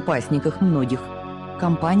перевелись в запасниках многих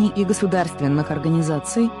компаний и государственных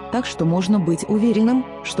организаций, так что можно быть уверенным,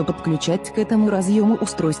 что подключать к этому разъему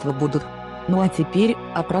устройства будут Ну а теперь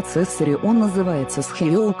о процессоре. Он называется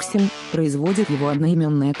Shyoksin, производит его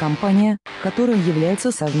одноименная компания, которая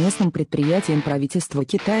является совместным предприятием правительства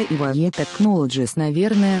Китая и Huawei Technologies.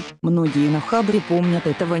 Наверное, многие на Хабре помнят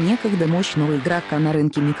этого некогда мощного игрока на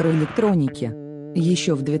рынке микроэлектроники.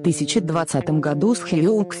 Еще в 2020 году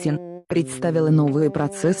Shyoksin представила новые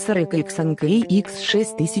процессоры Kexanke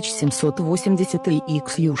X6780 и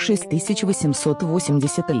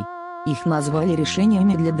XU6880. Их назвали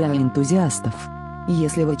решениями для энтузиастов.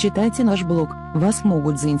 Если вы читаете наш блог, вас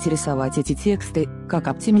могут заинтересовать эти тексты, как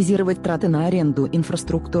оптимизировать траты на аренду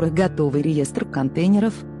инфраструктуры, готовый реестр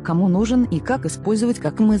контейнеров, кому нужен и как использовать,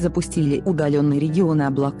 как мы запустили удаленные регионы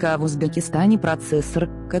облака в Узбекистане процессор,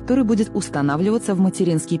 который будет устанавливаться в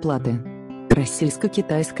материнские платы.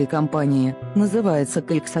 Российско-китайская компания называется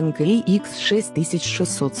Kexanke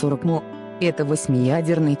X6640. Это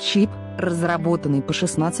 8-ядерный чип, разработанный по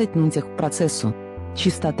 16 техпроцессу.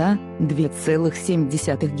 Частота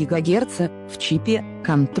 2,7 ГГц, в чипе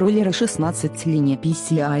контроллеры 16 линий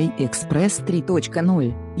PCI Express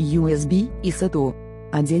 3.0, USB и SATA.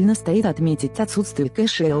 Отдельно стоит отметить отсутствие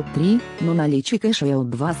кэша L3, но наличие кэша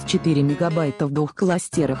L2 с 4 МБ в двух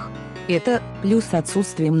кластерах. Это, плюс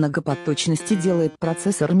отсутствие многопоточности, делает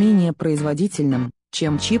процессор менее производительным,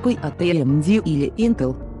 чем чипы от AMD или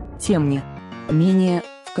Intel. Тем не менее,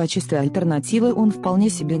 в качестве альтернативы он вполне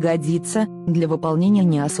себе годится для выполнения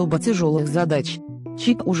не особо тяжелых задач.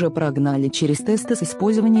 Чип уже прогнали через тесты с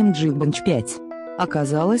использованием Geekbench 5.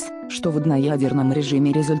 Оказалось, что в одноядерном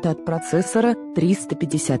режиме результат процессора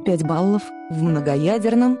 355 баллов, в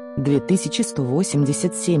многоядерном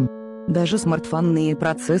 2187. Даже смартфонные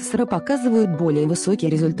процессоры показывают более высокие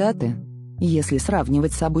результаты. Если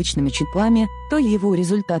сравнивать с обычными чипами, то его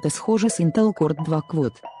результаты схожи с Intel Core 2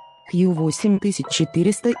 Quad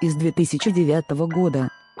Q8400 из 2009 года.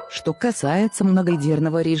 Что касается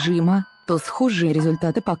многоядерного режима, то схожие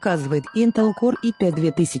результаты показывает Intel Core i5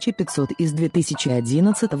 2500 из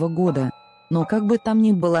 2011 года. Но как бы там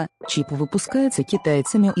ни было, чип выпускается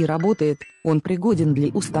китайцами и работает, он пригоден для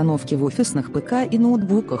установки в офисных ПК и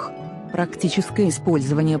ноутбуках. Практическое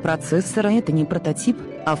использование процессора — это не прототип,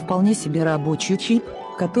 а вполне себе рабочий чип,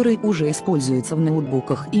 который уже используется в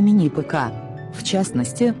ноутбуках и мини-ПК. В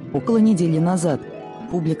частности, около недели назад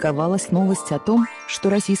публиковалась новость о том, что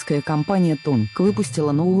российская компания Tonk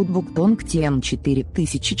выпустила ноутбук Tonk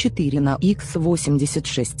TN4004 на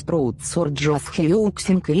x86 процессор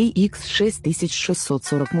Shyoksin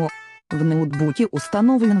X6640. В ноутбуке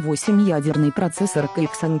установлен 8-ядерный процессор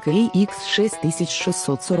Kexanke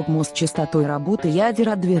X6640 с частотой работы ядер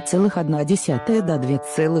от 2,1 до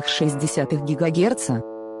 2,6 ГГц.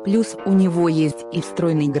 Плюс у него есть и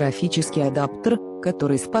встроенный графический адаптер,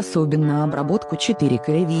 который способен на обработку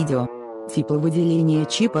 4К видео. Тепловыделение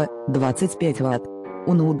чипа 25 Вт.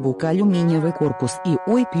 У ноутбука алюминиевый корпус и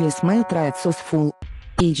IPS Matrix Full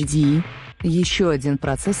HD. Еще один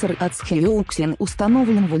процессор от Shyoksin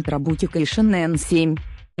установлен в ультрабуке Kexan N7.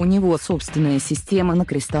 У него собственная система на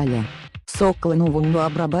кристалле. Сокол нового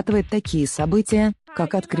обрабатывает такие события,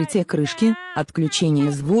 как открытие крышки,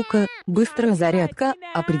 отключение звука, быстрая зарядка,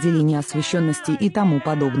 определение освещенности и тому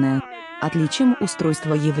подобное. Отличием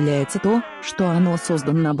устройства является то, что оно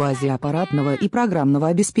создано на базе аппаратного и программного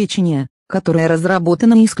обеспечения, которое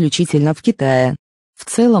разработано исключительно в Китае. В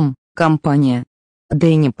целом, компания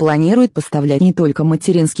Däni планирует поставлять не только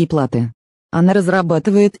материнские платы. Она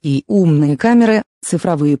разрабатывает и умные камеры,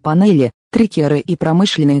 цифровые панели, трекеры и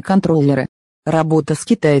промышленные контроллеры. Работа с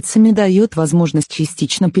китайцами дает возможность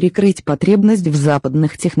частично перекрыть потребность в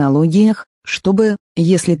западных технологиях, чтобы,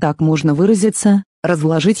 если так можно выразиться,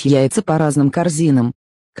 разложить яйца по разным корзинам.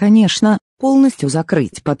 Конечно, полностью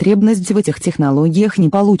закрыть потребность в этих технологиях не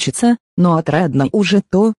получится, но отрадно уже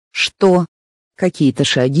то, что какие-то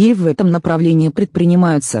шаги в этом направлении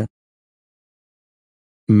предпринимаются.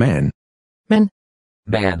 Man.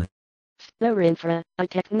 Spur-Infra, a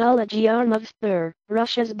technology arm of Spur,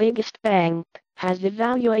 Russia's biggest bank, has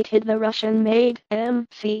evaluated the Russian-made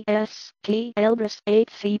MCST Elbrus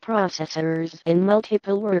 8C processors in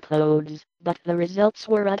multiple workloads, but the results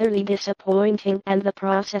were utterly disappointing and the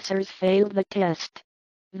processors failed the test.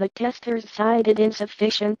 The testers cited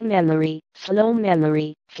insufficient memory, slow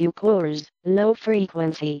memory, few cores, low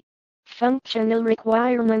frequency. Functional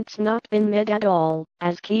requirements not been met at all,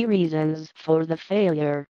 as key reasons for the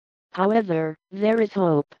failure. However, there is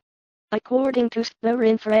hope. According to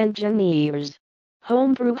Spur-Infra engineers,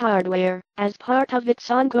 Homebrew hardware, as part of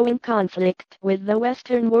its ongoing conflict with the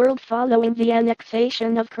Western world following the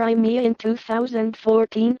annexation of Crimea in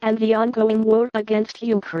 2014 and the ongoing war against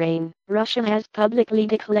Ukraine, Russia has publicly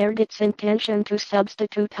declared its intention to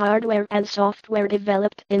substitute hardware and software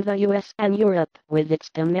developed in the US and Europe with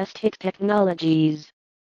its domestic technologies.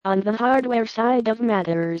 On the hardware side of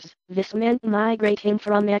matters, this meant migrating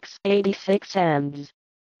from x86's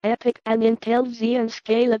EPIC and Intel Xeon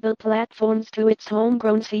scalable platforms to its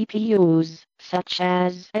homegrown CPUs, such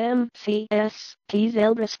as MCST's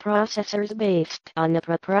Elbrus processors based on a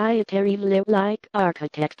proprietary VLIP-like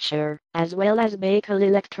architecture, as well as Bakel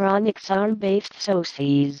Electronics ARM-based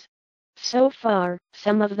SoCs. So far,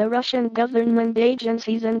 some of the Russian government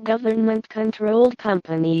agencies and government-controlled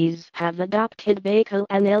companies have adopted Bakel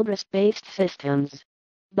and Elbrus-based systems.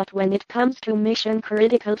 But when it comes to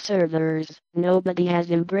mission-critical servers, nobody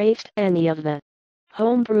has embraced any of the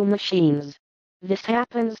homebrew machines. This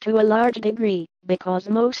happens to a large degree, because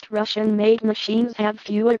most Russian-made machines have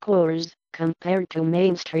fewer cores, compared to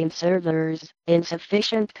mainstream servers,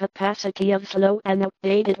 insufficient capacity of slow and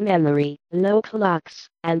outdated memory, low clocks,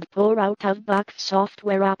 and poor out-of-box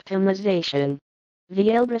software optimization.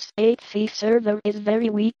 The Elbrus 8C server is very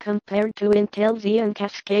weak compared to Intel Xeon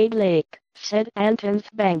Cascade Lake, said Anton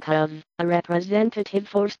Bankov, a representative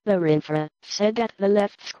for Sperinfra, said at the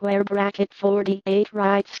left square bracket 48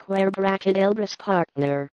 right square bracket Elbrus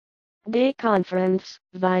partner day conference,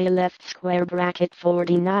 via left square bracket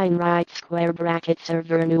 49 right square bracket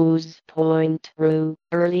server news.ru,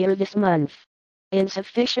 earlier this month.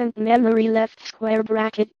 Insufficient memory left square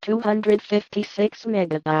bracket 256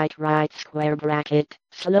 megabyte right square bracket,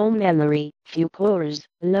 slow memory, few cores,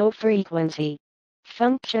 low frequency.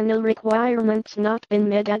 Functional requirements not been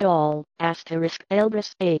met at all, asterisk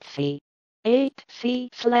Elbrus 8C.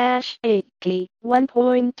 8C/8T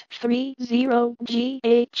 1.30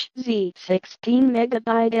 GHz 16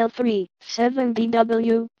 MB L3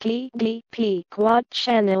 70W TDP quad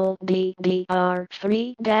channel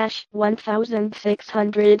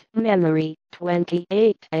DDR3-1600 memory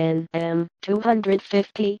 28 nm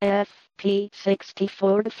 250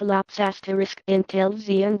 FP64 flops asterisk Intel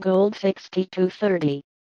Xeon Gold 6230.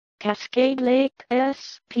 Cascade Lake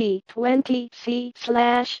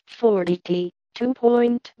SP20C/40T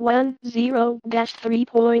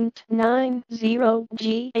 2.10-3.90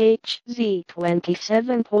 GHz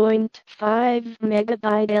 27.5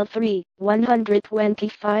 MB L3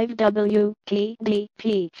 125W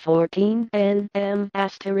TDP 14 nm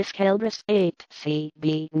asterisk Elbrus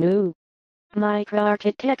 8CB new.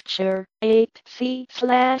 Microarchitecture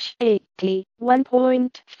 8C/8T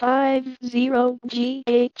 1.50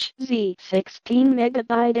 GHz 16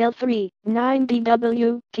 MB L3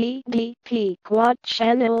 90W TDP quad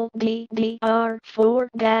channel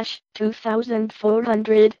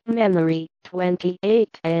DDR4-2400 memory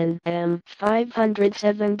 28 nm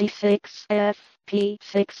 576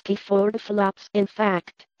 FP64 flops. In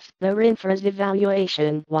fact, Sperinfra's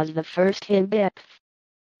evaluation was the first in-depth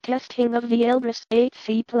testing of the Elbrus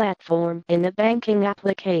 8C platform in a banking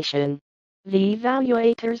application. The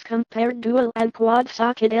evaluators compared dual and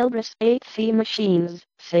quad-socket Elbrus 8C machines,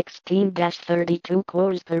 16-32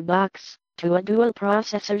 cores per box, to a dual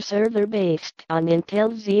processor server based on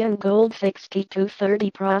Intel Xeon Gold 6230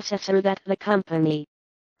 processor that the company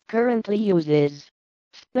currently uses.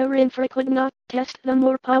 Sperinfra could not test the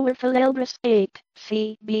more powerful Elbrus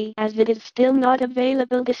 8CB as it is still not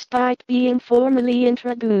available despite being formally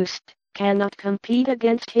introduced, cannot compete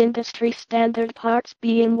against industry standard parts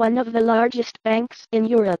being one of the largest banks in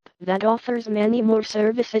Europe that offers many more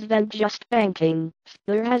services than just banking.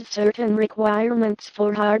 Spir has certain requirements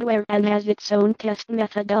for hardware and has its own test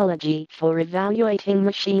methodology for evaluating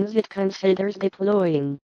machines it considers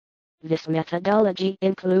deploying. This methodology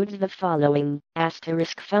includes the following,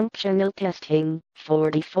 asterisk functional testing,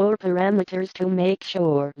 44 parameters to make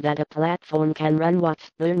sure that a platform can run what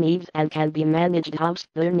Spir needs and can be managed how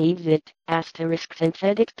Spir needs it, asterisk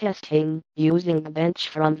synthetic testing, using the bench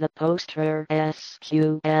from the Poster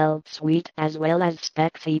SQL suite as well as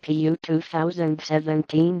Spec CPU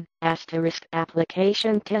 2017, asterisk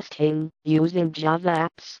application testing, using Java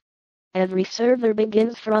apps. Every server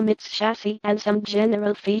begins from its chassis and some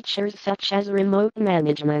general features such as remote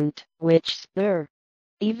management, which Spir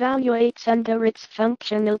evaluates under its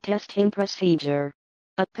functional testing procedure.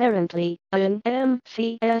 Apparently, an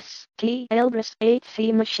MCST Elbrus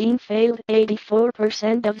 8C machine failed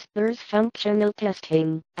 84% of Spir's functional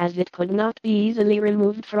testing, as it could not be easily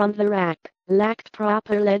removed from the rack, lacked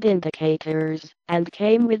proper LED indicators, and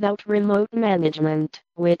came without remote management,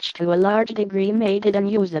 which to a large degree made it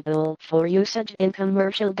unusable for usage in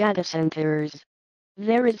commercial data centers.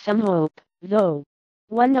 There is some hope, though.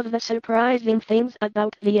 One of the surprising things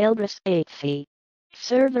about the Elbrus 8C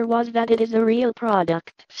server was that it is a real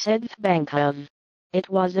product, said Phobik. It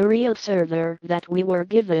was a real server that we were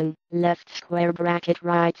given, left square bracket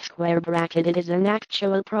right square bracket. It is an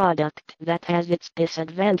actual product that has its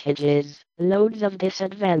disadvantages, loads of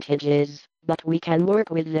disadvantages, but we can work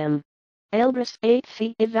with them. Elbrus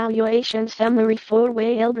 8C Evaluation Summary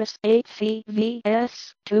 4-way Elbrus 8C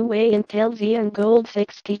vs 2-way Intel Xeon Gold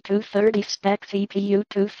 6230 Spec CPU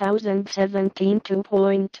 2017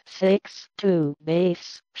 2.62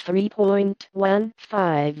 Base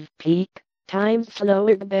 3.15 Peak times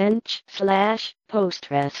slower bench /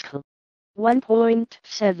 post-RESC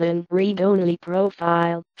 1.7 read-only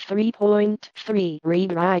profile 3.3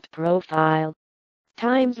 read-write profile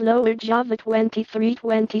times lower Java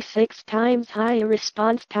 2326 times higher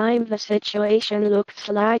response time. The situation looks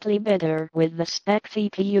slightly better with the Spec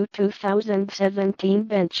CPU 2017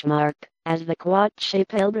 benchmark, as the quad-chip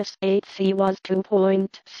Elbrus 8C was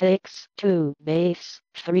 2.62 base,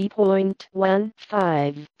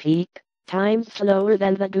 3.15 peak, times slower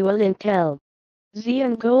than the dual Intel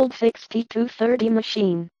Xeon Gold 6230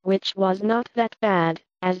 machine, which was not that bad,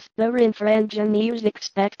 as the Rinfra engineers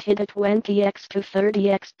expected a 20x to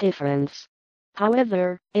 30x difference.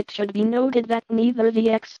 However, it should be noted that neither the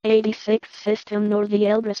x86 system nor the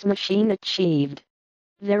Elbrus machine achieved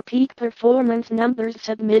their peak performance numbers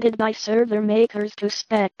submitted by server makers to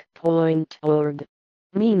spec.org.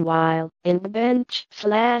 Meanwhile, in the bench /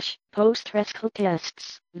 post-RESC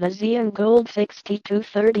tests, the Xeon Gold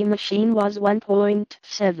 6230 machine was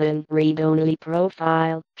 1.7 read-only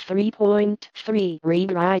profile, 3.3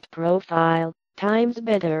 read-write profile, times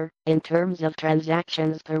better, in terms of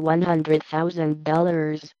transactions per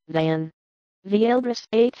 $100,000, than the Elbrus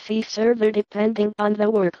 8C server, depending on the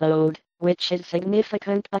workload, which is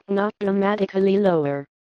significant but not dramatically lower.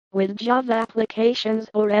 With Java applications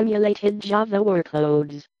or emulated Java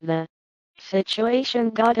workloads, the situation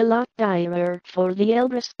got a lot direr for the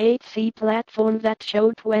Elbrus 8C platform that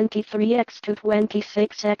showed 23x to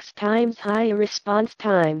 26x times higher response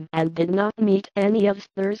time and did not meet any of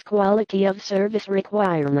SPER's quality of service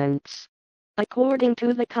requirements. According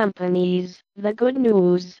to the companies, the good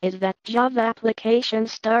news is that Java application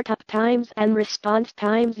startup times and response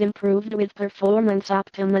times improved with performance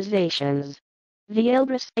optimizations. The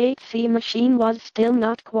Elbrus 8C machine was still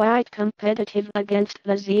not quite competitive against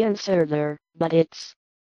the Xeon server, but its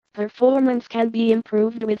performance can be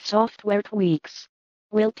improved with software tweaks.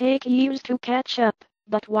 Will take years to catch up,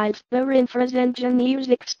 but whilst the Rinfra's engineers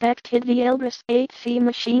expected the Elbrus 8C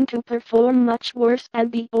machine to perform much worse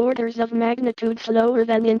and be orders of magnitude slower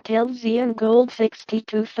than Intel's Xeon Gold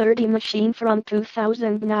 6230 machine from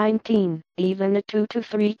 2019, even a 2 to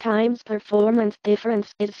 3 times performance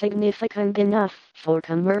difference is significant enough for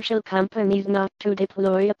commercial companies not to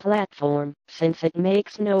deploy a platform, since it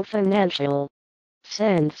makes no financial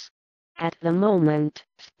sense. At the moment,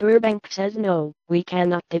 Sberbank says no, we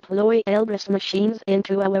cannot deploy Elbrus machines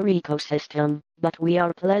into our ecosystem, but we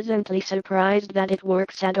are pleasantly surprised that it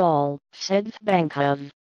works at all, said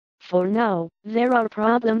Phobik. For now, there are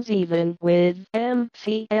problems even with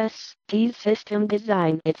MCST's system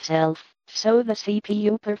design itself, so the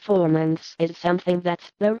CPU performance is something that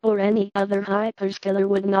Sber or any other hyperscaler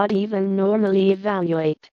would not even normally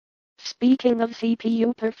evaluate. Speaking of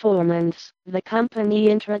CPU performance, the company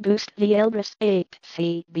introduced the Elbrus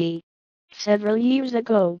 8CB several years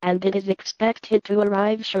ago and it is expected to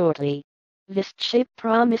arrive shortly. This chip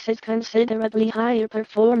promises considerably higher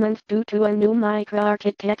performance due to a new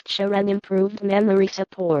microarchitecture and improved memory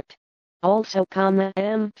support. Also,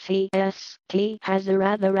 MCST has a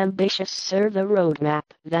rather ambitious server roadmap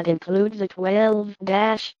that includes a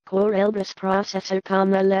 12-core Elbrus processor,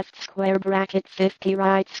 left square bracket 50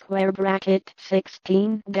 right square bracket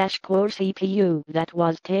 16-core CPU that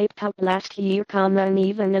was taped out last year, and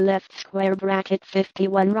even a left square bracket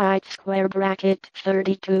 51 right square bracket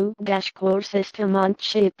 32-core system on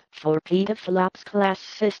chip for petaflops class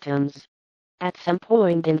systems. At some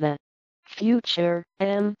point in the future,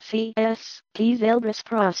 MCST's Elbrus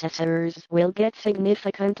processors will get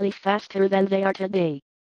significantly faster than they are today.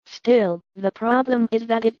 Still, the problem is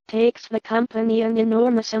that it takes the company an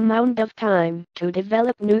enormous amount of time to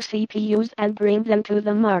develop new CPUs and bring them to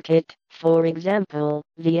the market. For example,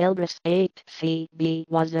 the Elbrus 8CB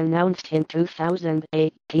was announced in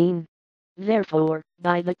 2018. Therefore,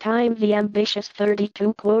 by the time the ambitious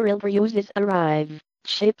 32-core Elbrus arrive,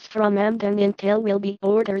 chips from AMD and Intel will be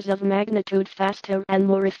orders of magnitude faster and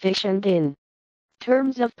more efficient in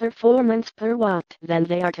terms of performance per watt than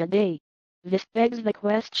they are today. This begs the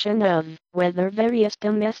question of whether various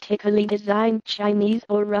domestically designed Chinese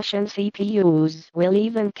or Russian CPUs will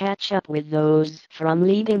even catch up with those from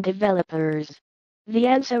leading developers. The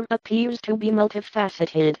answer appears to be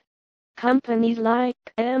multifaceted. Companies like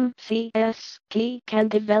MCST can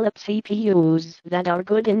develop CPUs that are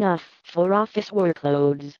good enough for office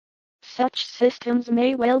workloads. Such systems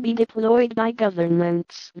may well be deployed by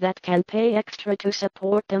governments that can pay extra to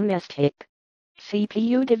support domestic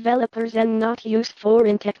CPU developers and not use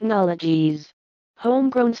foreign technologies.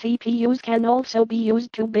 Homegrown CPUs can also be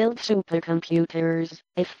used to build supercomputers,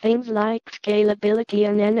 if things like scalability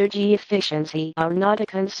and energy efficiency are not a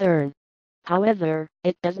concern. However,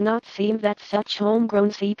 it does not seem that such homegrown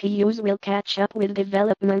CPUs will catch up with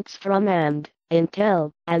developments from AMD,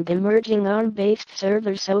 Intel, and emerging ARM-based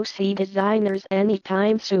server SoC designers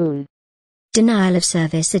anytime soon. Denial of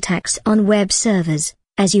service attacks on web servers,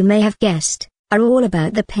 as you may have guessed, are all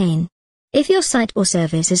about the pain. If your site or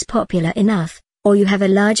service is popular enough, or you have a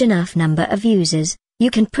large enough number of users, you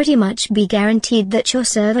can pretty much be guaranteed that your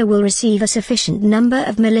server will receive a sufficient number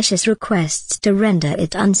of malicious requests to render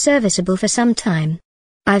it unserviceable for some time.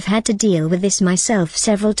 I've had to deal with this myself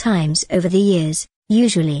several times over the years,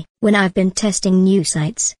 usually when I've been testing new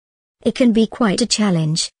sites. It can be quite a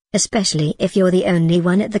challenge, especially if you're the only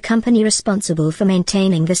one at the company responsible for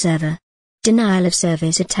maintaining the server. Denial of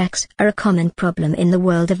service attacks are a common problem in the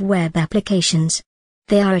world of web applications.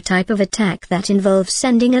 They are a type of attack that involves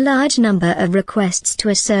sending a large number of requests to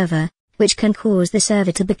a server, which can cause the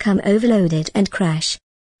server to become overloaded and crash.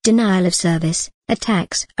 Denial of service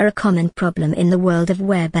attacks are a common problem in the world of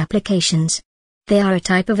web applications. They are a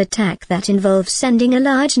type of attack that involves sending a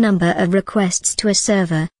large number of requests to a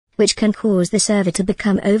server, which can cause the server to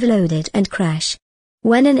become overloaded and crash.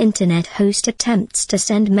 When an internet host attempts to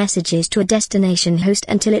send messages to a destination host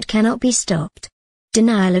until it cannot be stopped.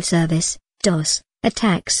 Denial of service, DOS,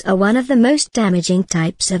 attacks are one of the most damaging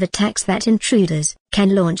types of attacks that intruders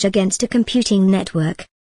can launch against a computing network.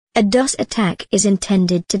 A DOS attack is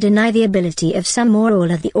intended to deny the ability of some or all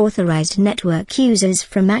of the authorized network users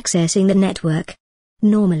from accessing the network.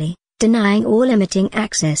 Normally, denying all limiting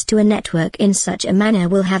access to a network in such a manner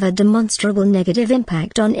will have a demonstrable negative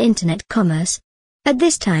impact on internet commerce. At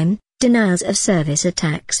this time, denials of service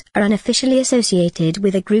attacks are unofficially associated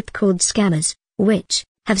with a group called scammers, which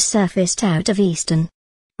have surfaced out of Eastern.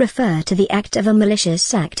 Refer to the act of a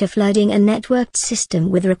malicious actor flooding a networked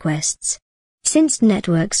system with requests. Since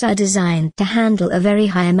networks are designed to handle a very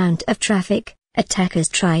high amount of traffic, attackers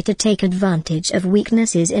try to take advantage of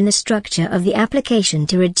weaknesses in the structure of the application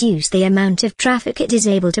to reduce the amount of traffic it is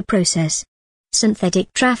able to process.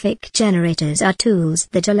 Synthetic traffic generators are tools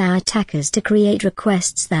that allow attackers to create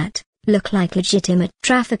requests that look like legitimate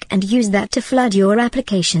traffic and use that to flood your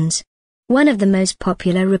applications. One of the most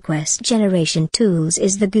popular request generation tools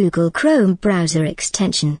is the Google Chrome browser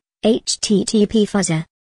extension, HTTP Fuzzer.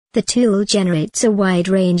 The tool generates a wide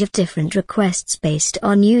range of different requests based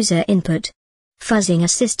on user input. Fuzzing a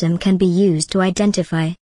system can be used to identify